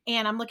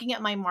 and I'm looking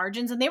at my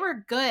margins, and they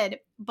were good,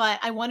 but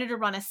I wanted to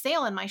run a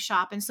sale in my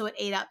shop, and so it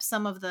ate up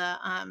some of the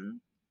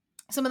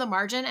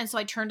margin. And so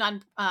I turned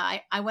on,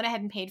 I went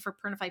ahead and paid for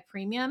Printify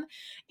Premium.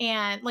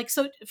 And like,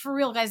 so for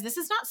real, guys, this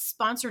is not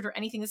sponsored or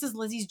anything. This is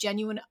Lizzie's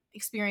genuine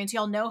experience.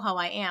 Y'all know how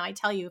I am. I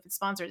tell you if it's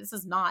sponsored, this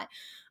is not.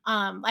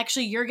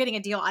 Actually, you're getting a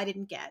deal I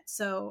didn't get.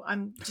 So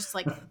I'm just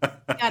like,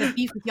 got to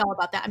beef with y'all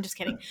about that. I'm just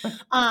kidding.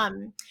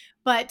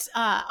 But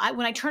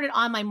when I turned it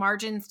on, my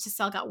margins to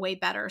sell got way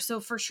better. So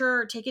for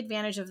sure, take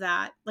advantage of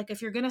that. Like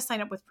if you're going to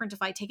sign up with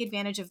Printify, take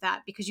advantage of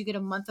that because you get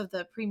a month of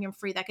the premium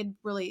free. That could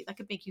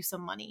make you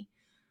some money.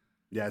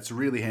 Yeah, it's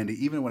really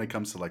handy, even when it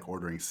comes to like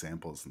ordering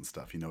samples and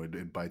stuff.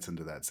 It bites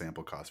into that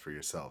sample cost for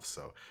yourself.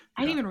 So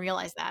I didn't even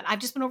realize that. I've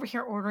just been over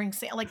here ordering.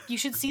 Like, you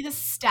should see the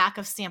stack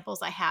of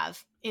samples I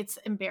have. It's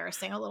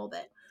embarrassing a little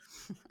bit.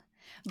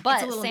 It's a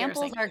But little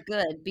samples embarrassing.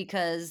 are good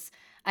because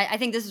I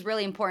think this is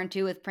really important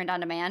too with print on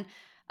demand.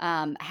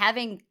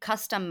 Having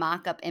custom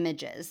mock-up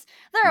images.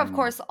 There are, of mm,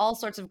 course, all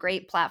sorts of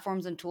great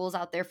platforms and tools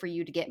out there for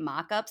you to get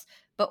mock-ups,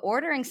 but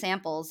ordering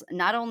samples,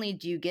 not only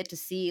do you get to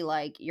see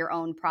like your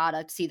own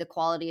product, see the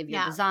quality of your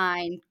Yeah.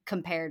 design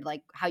compared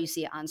like how you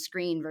see it on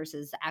screen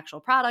versus the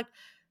actual product,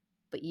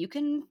 but you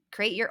can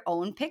create your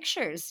own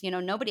pictures.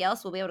 Nobody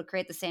else will be able to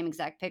create the same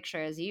exact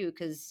picture as you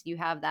because you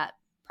have that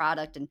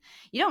product. And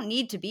you don't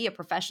need to be a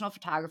professional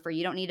photographer.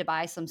 You don't need to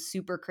buy some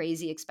super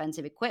crazy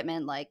expensive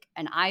equipment like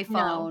an No,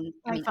 iPhone.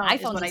 I mean, iPhone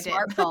is iPhones what and I did.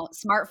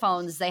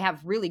 smartphones, they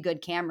have really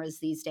good cameras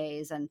these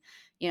days. And,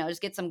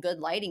 just get some good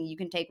lighting. You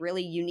can take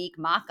really unique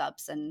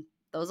mock-ups and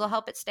those will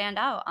help it stand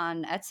out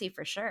on Etsy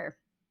for sure.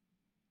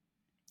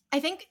 I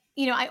think,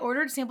 I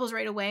ordered samples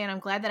right away and I'm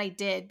glad that I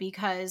did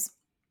because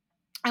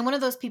I'm one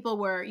of those people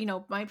where, you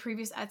know, my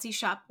previous Etsy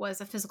shop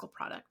was a physical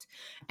product.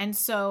 And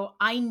so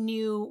I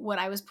knew what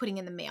I was putting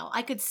in the mail.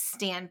 I could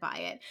stand by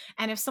it.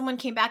 And if someone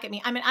came back at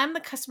me, I mean, I'm the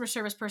customer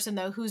service person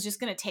though, who's just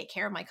going to take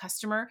care of my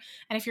customer.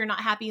 And if you're not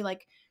happy,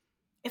 like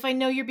if I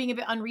know you're being a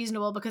bit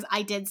unreasonable because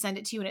I did send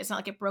it to you and it's not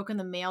like it broke in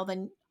the mail,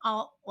 then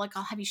I'll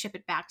have you ship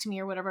it back to me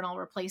or whatever and I'll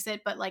replace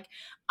it. But like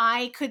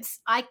I could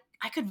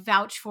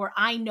vouch for,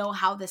 I know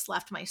how this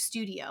left my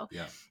studio.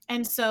 Yeah.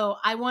 And so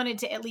I wanted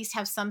to at least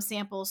have some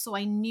samples so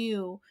I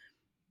knew,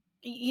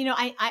 you know,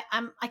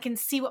 I can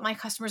see what my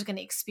customers are going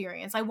to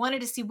experience. I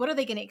wanted to see, what are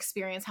they going to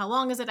experience? How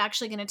long is it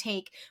actually going to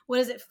take? What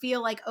does it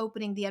feel like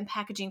opening the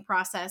unpackaging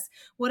process?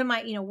 What am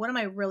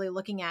I really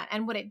looking at?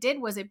 And what it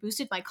did was it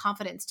boosted my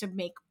confidence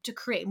to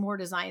create more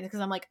designs, because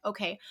I'm like,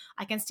 okay,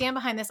 I can stand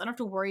behind this. I don't have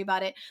to worry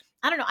about it.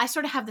 I don't know. I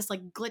sort of have this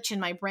like glitch in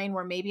my brain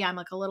where maybe I'm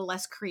like a little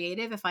less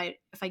creative if I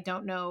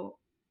don't know,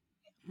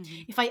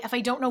 Mhm. if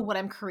I don't know what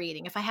I'm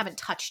creating, if I haven't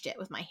touched it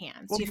with my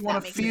hands, Well, if you want that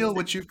to makes any feel sense.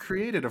 what you've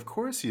created. Of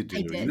course you do. I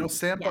You did. know,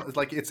 sample, Yeah.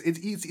 like it's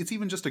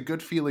even just a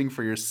good feeling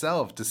for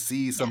yourself to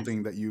see Yes.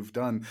 something that you've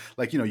done.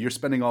 Like, you know, you're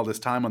spending all this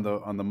time on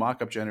the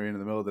mock-up generator in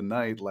the middle of the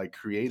night, like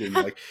creating.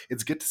 Like,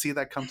 it's good to see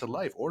that come to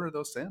life. Order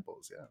those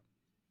samples. Yeah.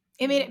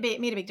 It made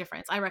a big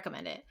difference. I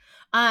recommend it.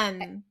 I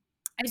Um,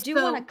 I do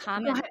want to so go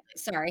comment.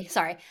 ahead.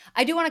 Sorry.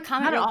 I do want to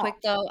comment Not at real all. quick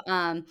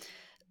though.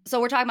 So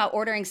we're talking about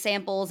ordering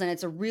samples, and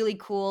it's a really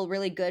cool,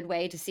 really good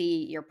way to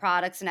see your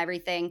products and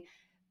everything.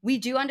 We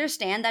do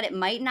understand that it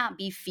might not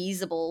be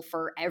feasible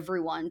for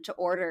everyone to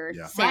order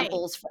Yeah. Right.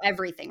 samples for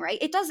everything, right?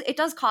 It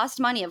does cost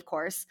money, of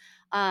course.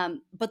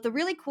 But the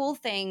really cool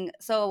thing,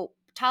 so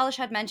Talish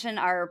had mentioned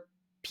our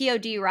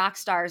POD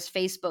Rockstars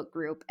Facebook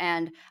group,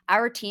 and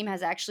our team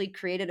has actually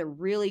created a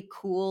really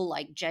cool,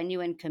 like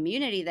genuine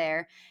community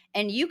there.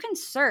 And you can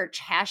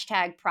search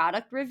hashtag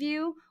product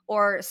review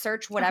or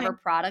search whatever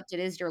Okay. product it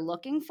is you're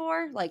looking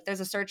for. Like there's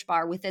a search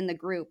bar within the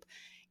group,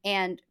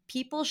 and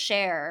people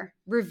share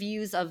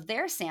reviews of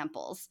their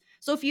samples.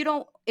 So if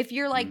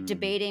you're like Mm,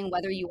 debating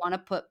whether you want to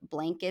put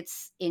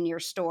blankets in your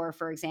store,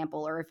 for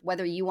example, or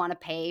whether you want to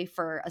pay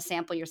for a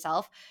sample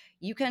yourself,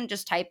 you can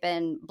just type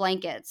in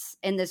blankets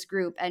in this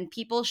group, and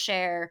people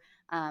share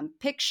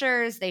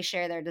pictures, they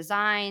share their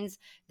designs,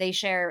 they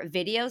share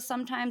videos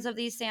sometimes of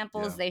these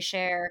samples, yeah. they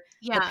share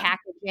the Yeah.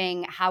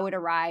 packaging, how it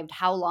arrived,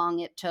 how long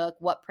it took,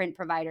 what print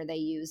provider they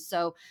used.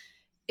 So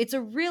it's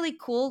a really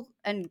cool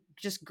and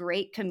just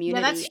great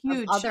Yeah, that's community of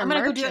huge. other I'm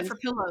gonna go do that merchants, for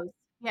pillows.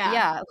 Yeah.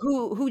 yeah,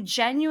 who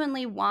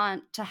genuinely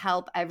want to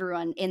help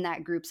everyone in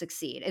that group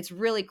succeed. It's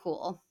really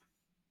cool.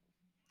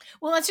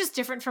 Well, that's just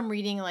different from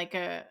reading like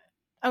a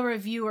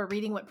review or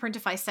reading what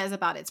Printify says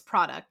about its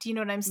product. You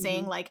know what I'm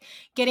saying? Mhm, Like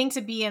getting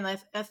to be in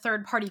a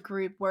third party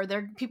group where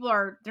they're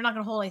not going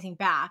to hold anything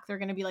back. They're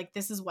going to be like,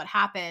 this is what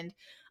happened.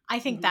 I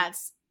think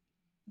mhm,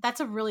 that's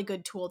a really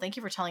good tool. Thank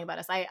you for telling about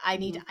us. mhm. I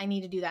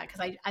need to do that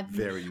because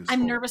Very I'm useful.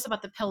 nervous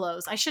about the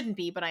pillows. I shouldn't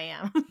be, but I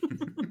am.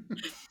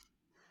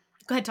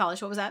 Go ahead,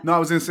 Talish. What was that? No, I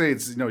was gonna say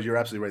it's, you know, you're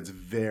absolutely right. It's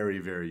very,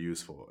 very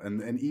useful,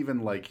 and even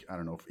like, I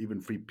don't know,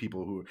 even for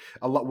people who,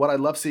 a lot. What I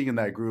love seeing in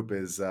that group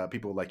is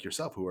people like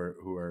yourself who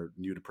are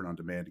new to print on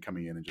demand,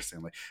 coming in and just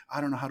saying like,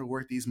 I don't know how to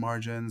work these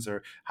margins,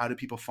 or how do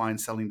people find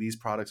selling these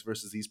products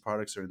versus these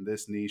products, or in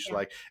this niche. Yeah.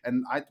 Like,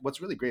 and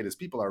what's really great is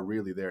people are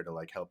really there to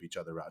like help each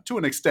other out to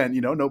an extent.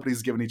 You know,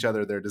 nobody's giving each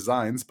other their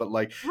designs, but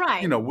like, you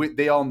Right. know,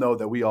 they all know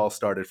that we all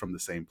started from the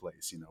same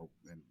place. You know,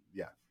 and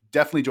yeah,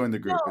 definitely join the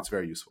No, group. It's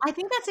very useful. I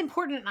think that's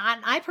important.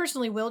 And I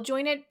personally will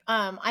join it.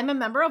 I'm a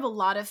member of a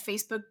lot of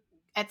Facebook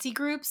Etsy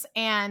groups,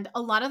 and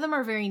a lot of them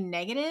are very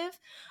negative.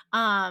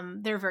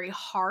 They're very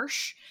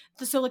harsh.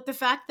 So, like the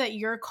fact that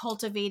you're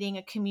cultivating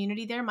a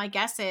community there, my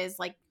guess is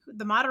like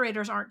the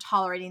moderators aren't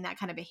tolerating that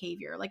kind of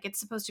behavior. Like it's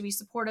supposed to be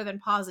supportive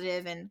and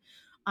positive, and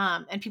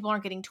people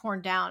aren't getting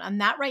torn down. And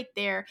that right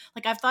there,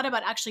 like I've thought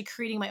about actually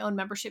creating my own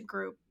membership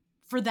group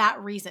for that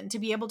reason, to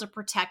be able to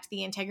protect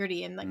the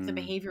integrity and like the Mm.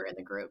 behavior in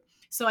the group.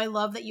 So I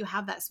love that you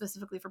have that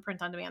specifically for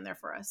print on demand there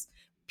for us.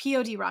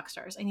 POD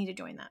Rockstars. I need to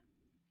join that.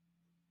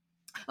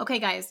 Okay,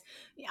 guys,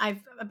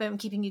 I've been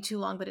keeping you too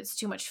long, but it's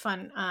too much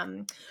fun.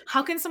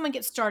 How can someone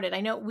get started?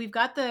 I know we've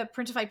got the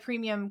Printify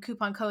Premium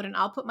coupon code, and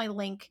I'll put my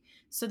link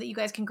so that you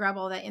guys can grab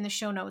all that in the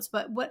show notes.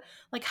 But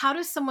how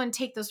does someone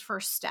take those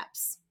first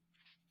steps?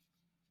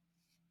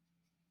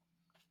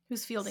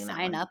 Who's fielding that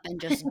Sign one? up and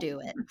just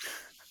do it.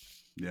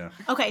 Yeah.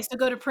 Okay, so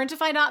go to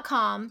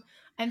printify.com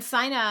and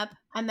sign up,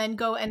 and then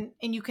go and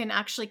you can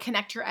actually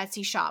connect your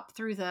Etsy shop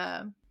through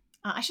the.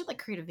 I should like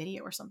create a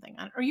video or something,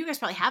 or you guys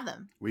probably have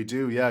them. We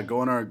do, yeah.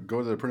 Go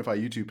to the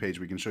Printify YouTube page.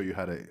 We can show you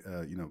how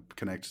to, you know,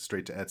 connect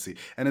straight to Etsy,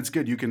 and it's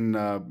good. You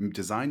can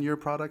design your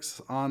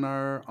products on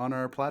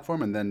our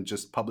platform, and then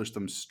just publish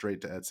them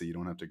straight to Etsy. You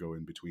don't have to go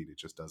in between; it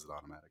just does it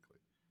automatically.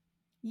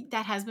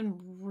 That has been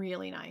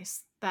really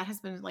nice. That has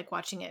been like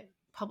watching it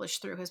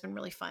published through has been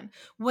really fun.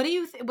 What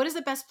is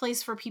the best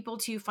place for people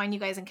to find you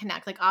guys and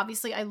connect? Like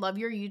obviously I love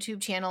your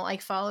YouTube channel. I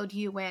followed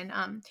you when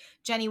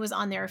Jenny was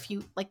on there a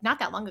few, like not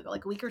that long ago,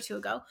 like a week or two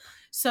ago.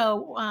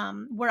 So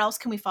where else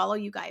can we follow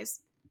you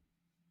guys?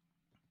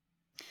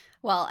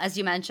 Well, as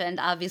you mentioned,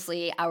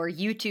 obviously our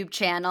YouTube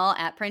channel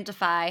at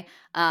Printify,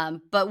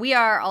 but we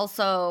are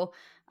also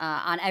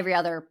on every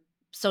other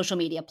social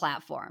media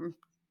platform: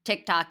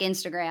 TikTok,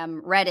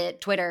 Instagram,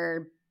 Reddit,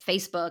 Twitter,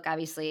 Facebook,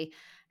 obviously.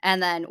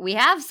 And then we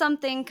have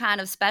something kind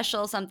of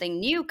special, something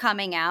new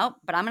coming out,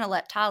 but I'm going to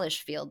let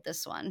Talish field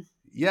this one.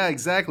 Yeah,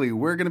 exactly.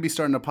 We're going to be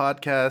starting a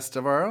podcast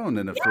of our own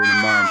in a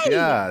month. Yay!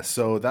 Yeah,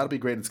 so that'll be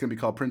great. It's going to be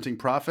called Printing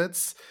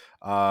Profits.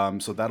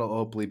 So that'll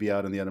hopefully be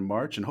out in the end of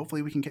March, and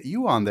hopefully we can get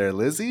you on there,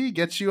 Lizzie.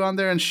 Get you on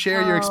there and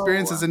share your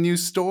experience as a new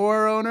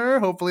store owner.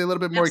 Hopefully, a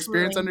little bit more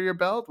experience under your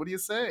belt. What do you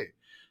say?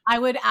 I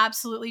would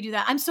absolutely do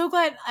that. I'm so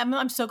glad.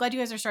 I'm so glad you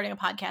guys are starting a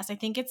podcast. I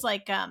think it's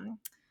like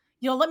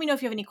let me know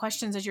if you have any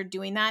questions as you're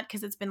doing that,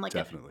 because it's been like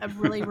a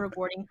really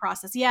rewarding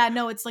process. Yeah,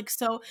 no, it's like,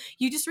 so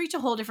you just reach a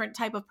whole different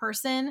type of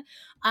person,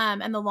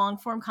 and the long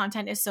form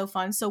content is so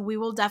fun. So we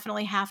will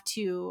definitely have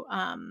to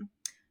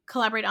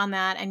collaborate on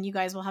that, and you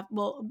guys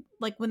will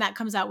like, when that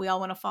comes out, we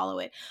all want to follow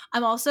it.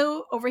 I'm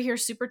also over here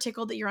super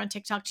tickled that you're on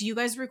TikTok. Do you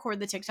guys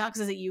record the TikToks?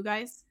 Is it you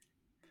guys?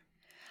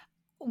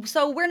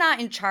 So we're not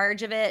in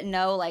charge of it.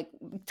 No, like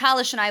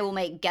Talish and I will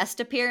make guest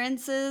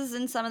appearances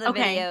in some of the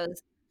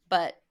videos,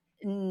 but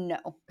no.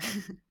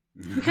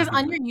 Because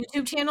on your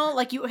YouTube channel,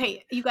 like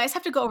you guys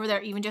have to go over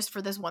there even just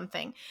for this one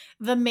thing.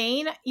 The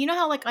main, you know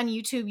how like on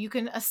YouTube you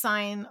can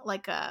assign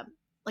like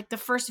the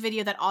first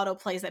video that auto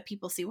plays that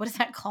people see. What is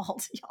that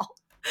called, y'all?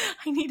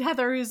 I need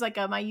Heather, who's like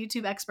my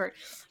YouTube expert.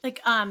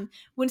 Like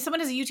when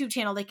someone has a YouTube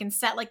channel, they can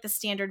set like the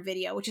standard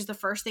video, which is the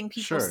first thing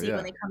people see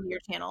when they come to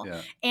your channel.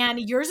 Yeah. And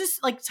yours is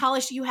like,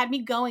 Talish, you had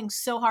me going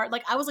so hard.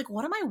 Like I was like,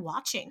 what am I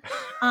watching?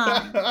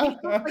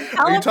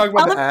 Are you talking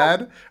about the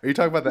ad? Are you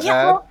talking about the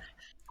ad? Well,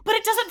 but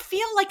it doesn't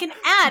feel like an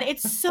ad.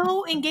 It's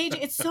so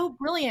engaging. It's so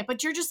brilliant.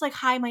 But you're just like,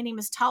 hi, my name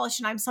is Talish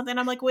and I'm something.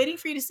 I'm like waiting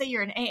for you to say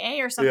you're an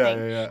AA or something.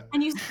 Yeah.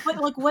 And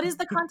but like, what is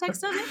the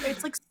context of it?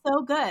 It's like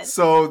so good.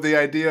 So the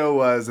idea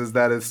is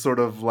that it's sort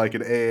of like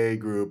an AA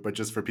group, but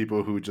just for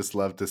people who just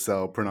love to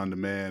sell print on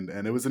demand.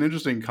 And it was an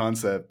interesting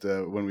concept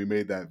when we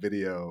made that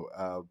video.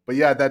 But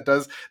yeah, that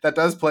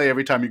does play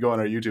every time you go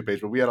on our YouTube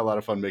page. But we had a lot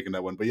of fun making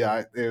that one. But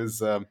yeah, it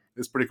was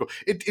it's pretty cool.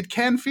 It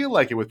can feel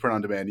like it with print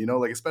on demand,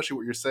 like especially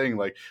what you're saying.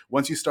 Like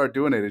once you start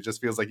doing it, it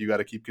just feels like you got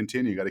to keep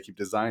continuing, you got to keep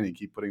designing,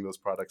 keep putting those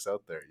products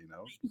out there.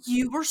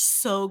 You were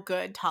so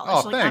good, Talish.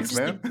 Oh, like, thanks,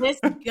 man. Like, this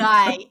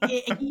guy,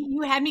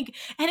 you had me,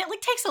 and it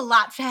like takes a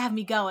lot to have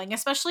me going,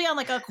 especially on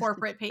like a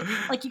corporate page.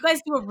 Like you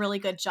guys do a really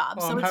good job.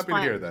 Oh, so I'm it's happy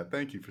fun to hear that.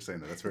 Thank you for saying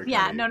that. That's very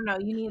yeah. kind No,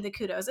 you need the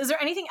kudos. Is there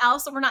anything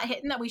else that we're not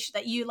hitting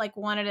that you like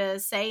wanted to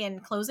say in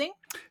closing?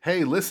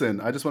 Hey,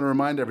 listen, I just want to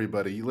remind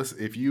everybody,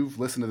 if you've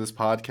listened to this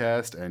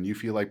podcast and you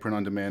feel like print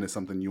on demand is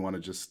something you want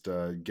to just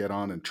get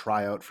on and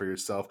try out for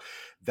yourself,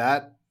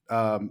 that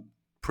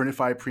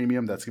Printify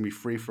Premium, that's going to be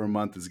free for a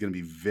month, is going to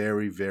be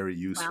very, very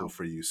useful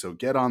for you. So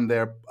get on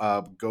there,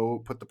 go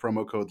put the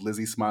promo code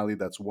Lizzie Smiley,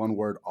 that's one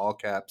word, all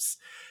caps,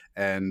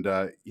 and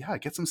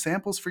get some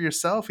samples for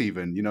yourself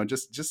even.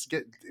 Just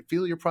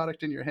feel your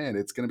product in your hand.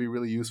 It's going to be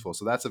really useful.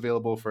 So that's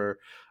available for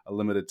a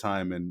limited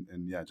time, and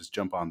just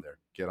jump on there.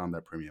 Get on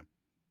that premium.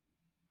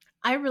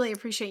 I really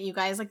appreciate you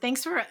guys. Like,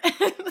 thank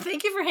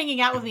you for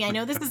hanging out with me. I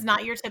know this is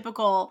not your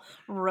typical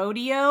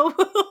rodeo.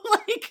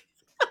 Like,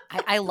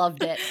 I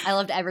loved it. I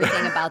loved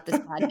everything about this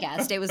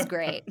podcast. It was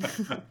great.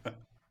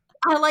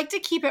 I like to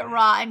keep it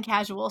raw and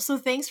casual. So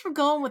thanks for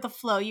going with the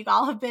flow. You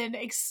all have been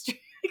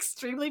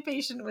extremely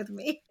patient with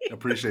me.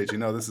 Appreciate you.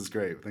 No, this is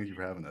great. Thank you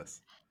for having us.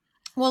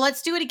 Well,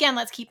 let's do it again.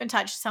 Let's keep in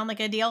touch. Sound like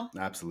a deal?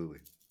 Absolutely.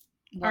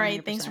 100%. All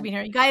right. Thanks for being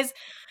here. You guys,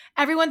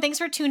 everyone, thanks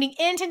for tuning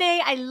in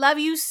today. I love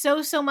you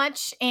so, so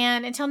much.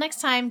 And until next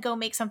time, go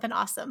make something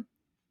awesome.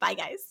 Bye,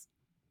 guys.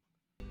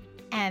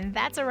 And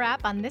that's a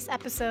wrap on this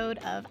episode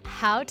of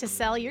How to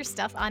Sell Your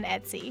Stuff on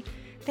Etsy.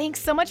 Thanks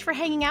so much for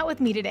hanging out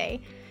with me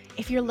today.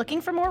 If you're looking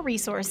for more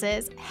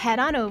resources, head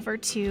on over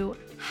to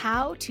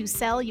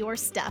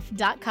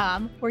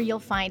howtosellyourstuff.com, where you'll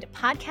find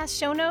podcast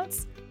show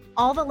notes,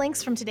 all the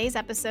links from today's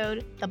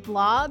episode, the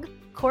blog,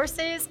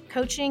 courses,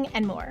 coaching,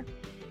 and more.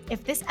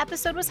 If this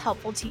episode was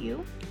helpful to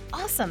you,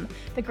 awesome.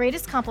 The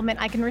greatest compliment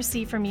I can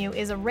receive from you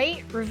is a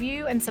rate,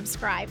 review, and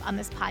subscribe on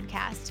this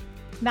podcast.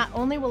 Not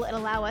only will it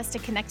allow us to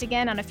connect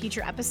again on a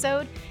future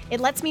episode, it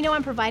lets me know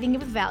I'm providing you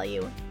with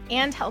value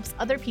and helps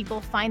other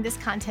people find this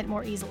content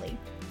more easily.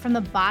 From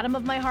the bottom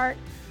of my heart,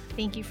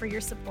 thank you for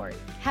your support.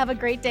 Have a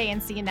great day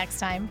and see you next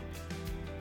time.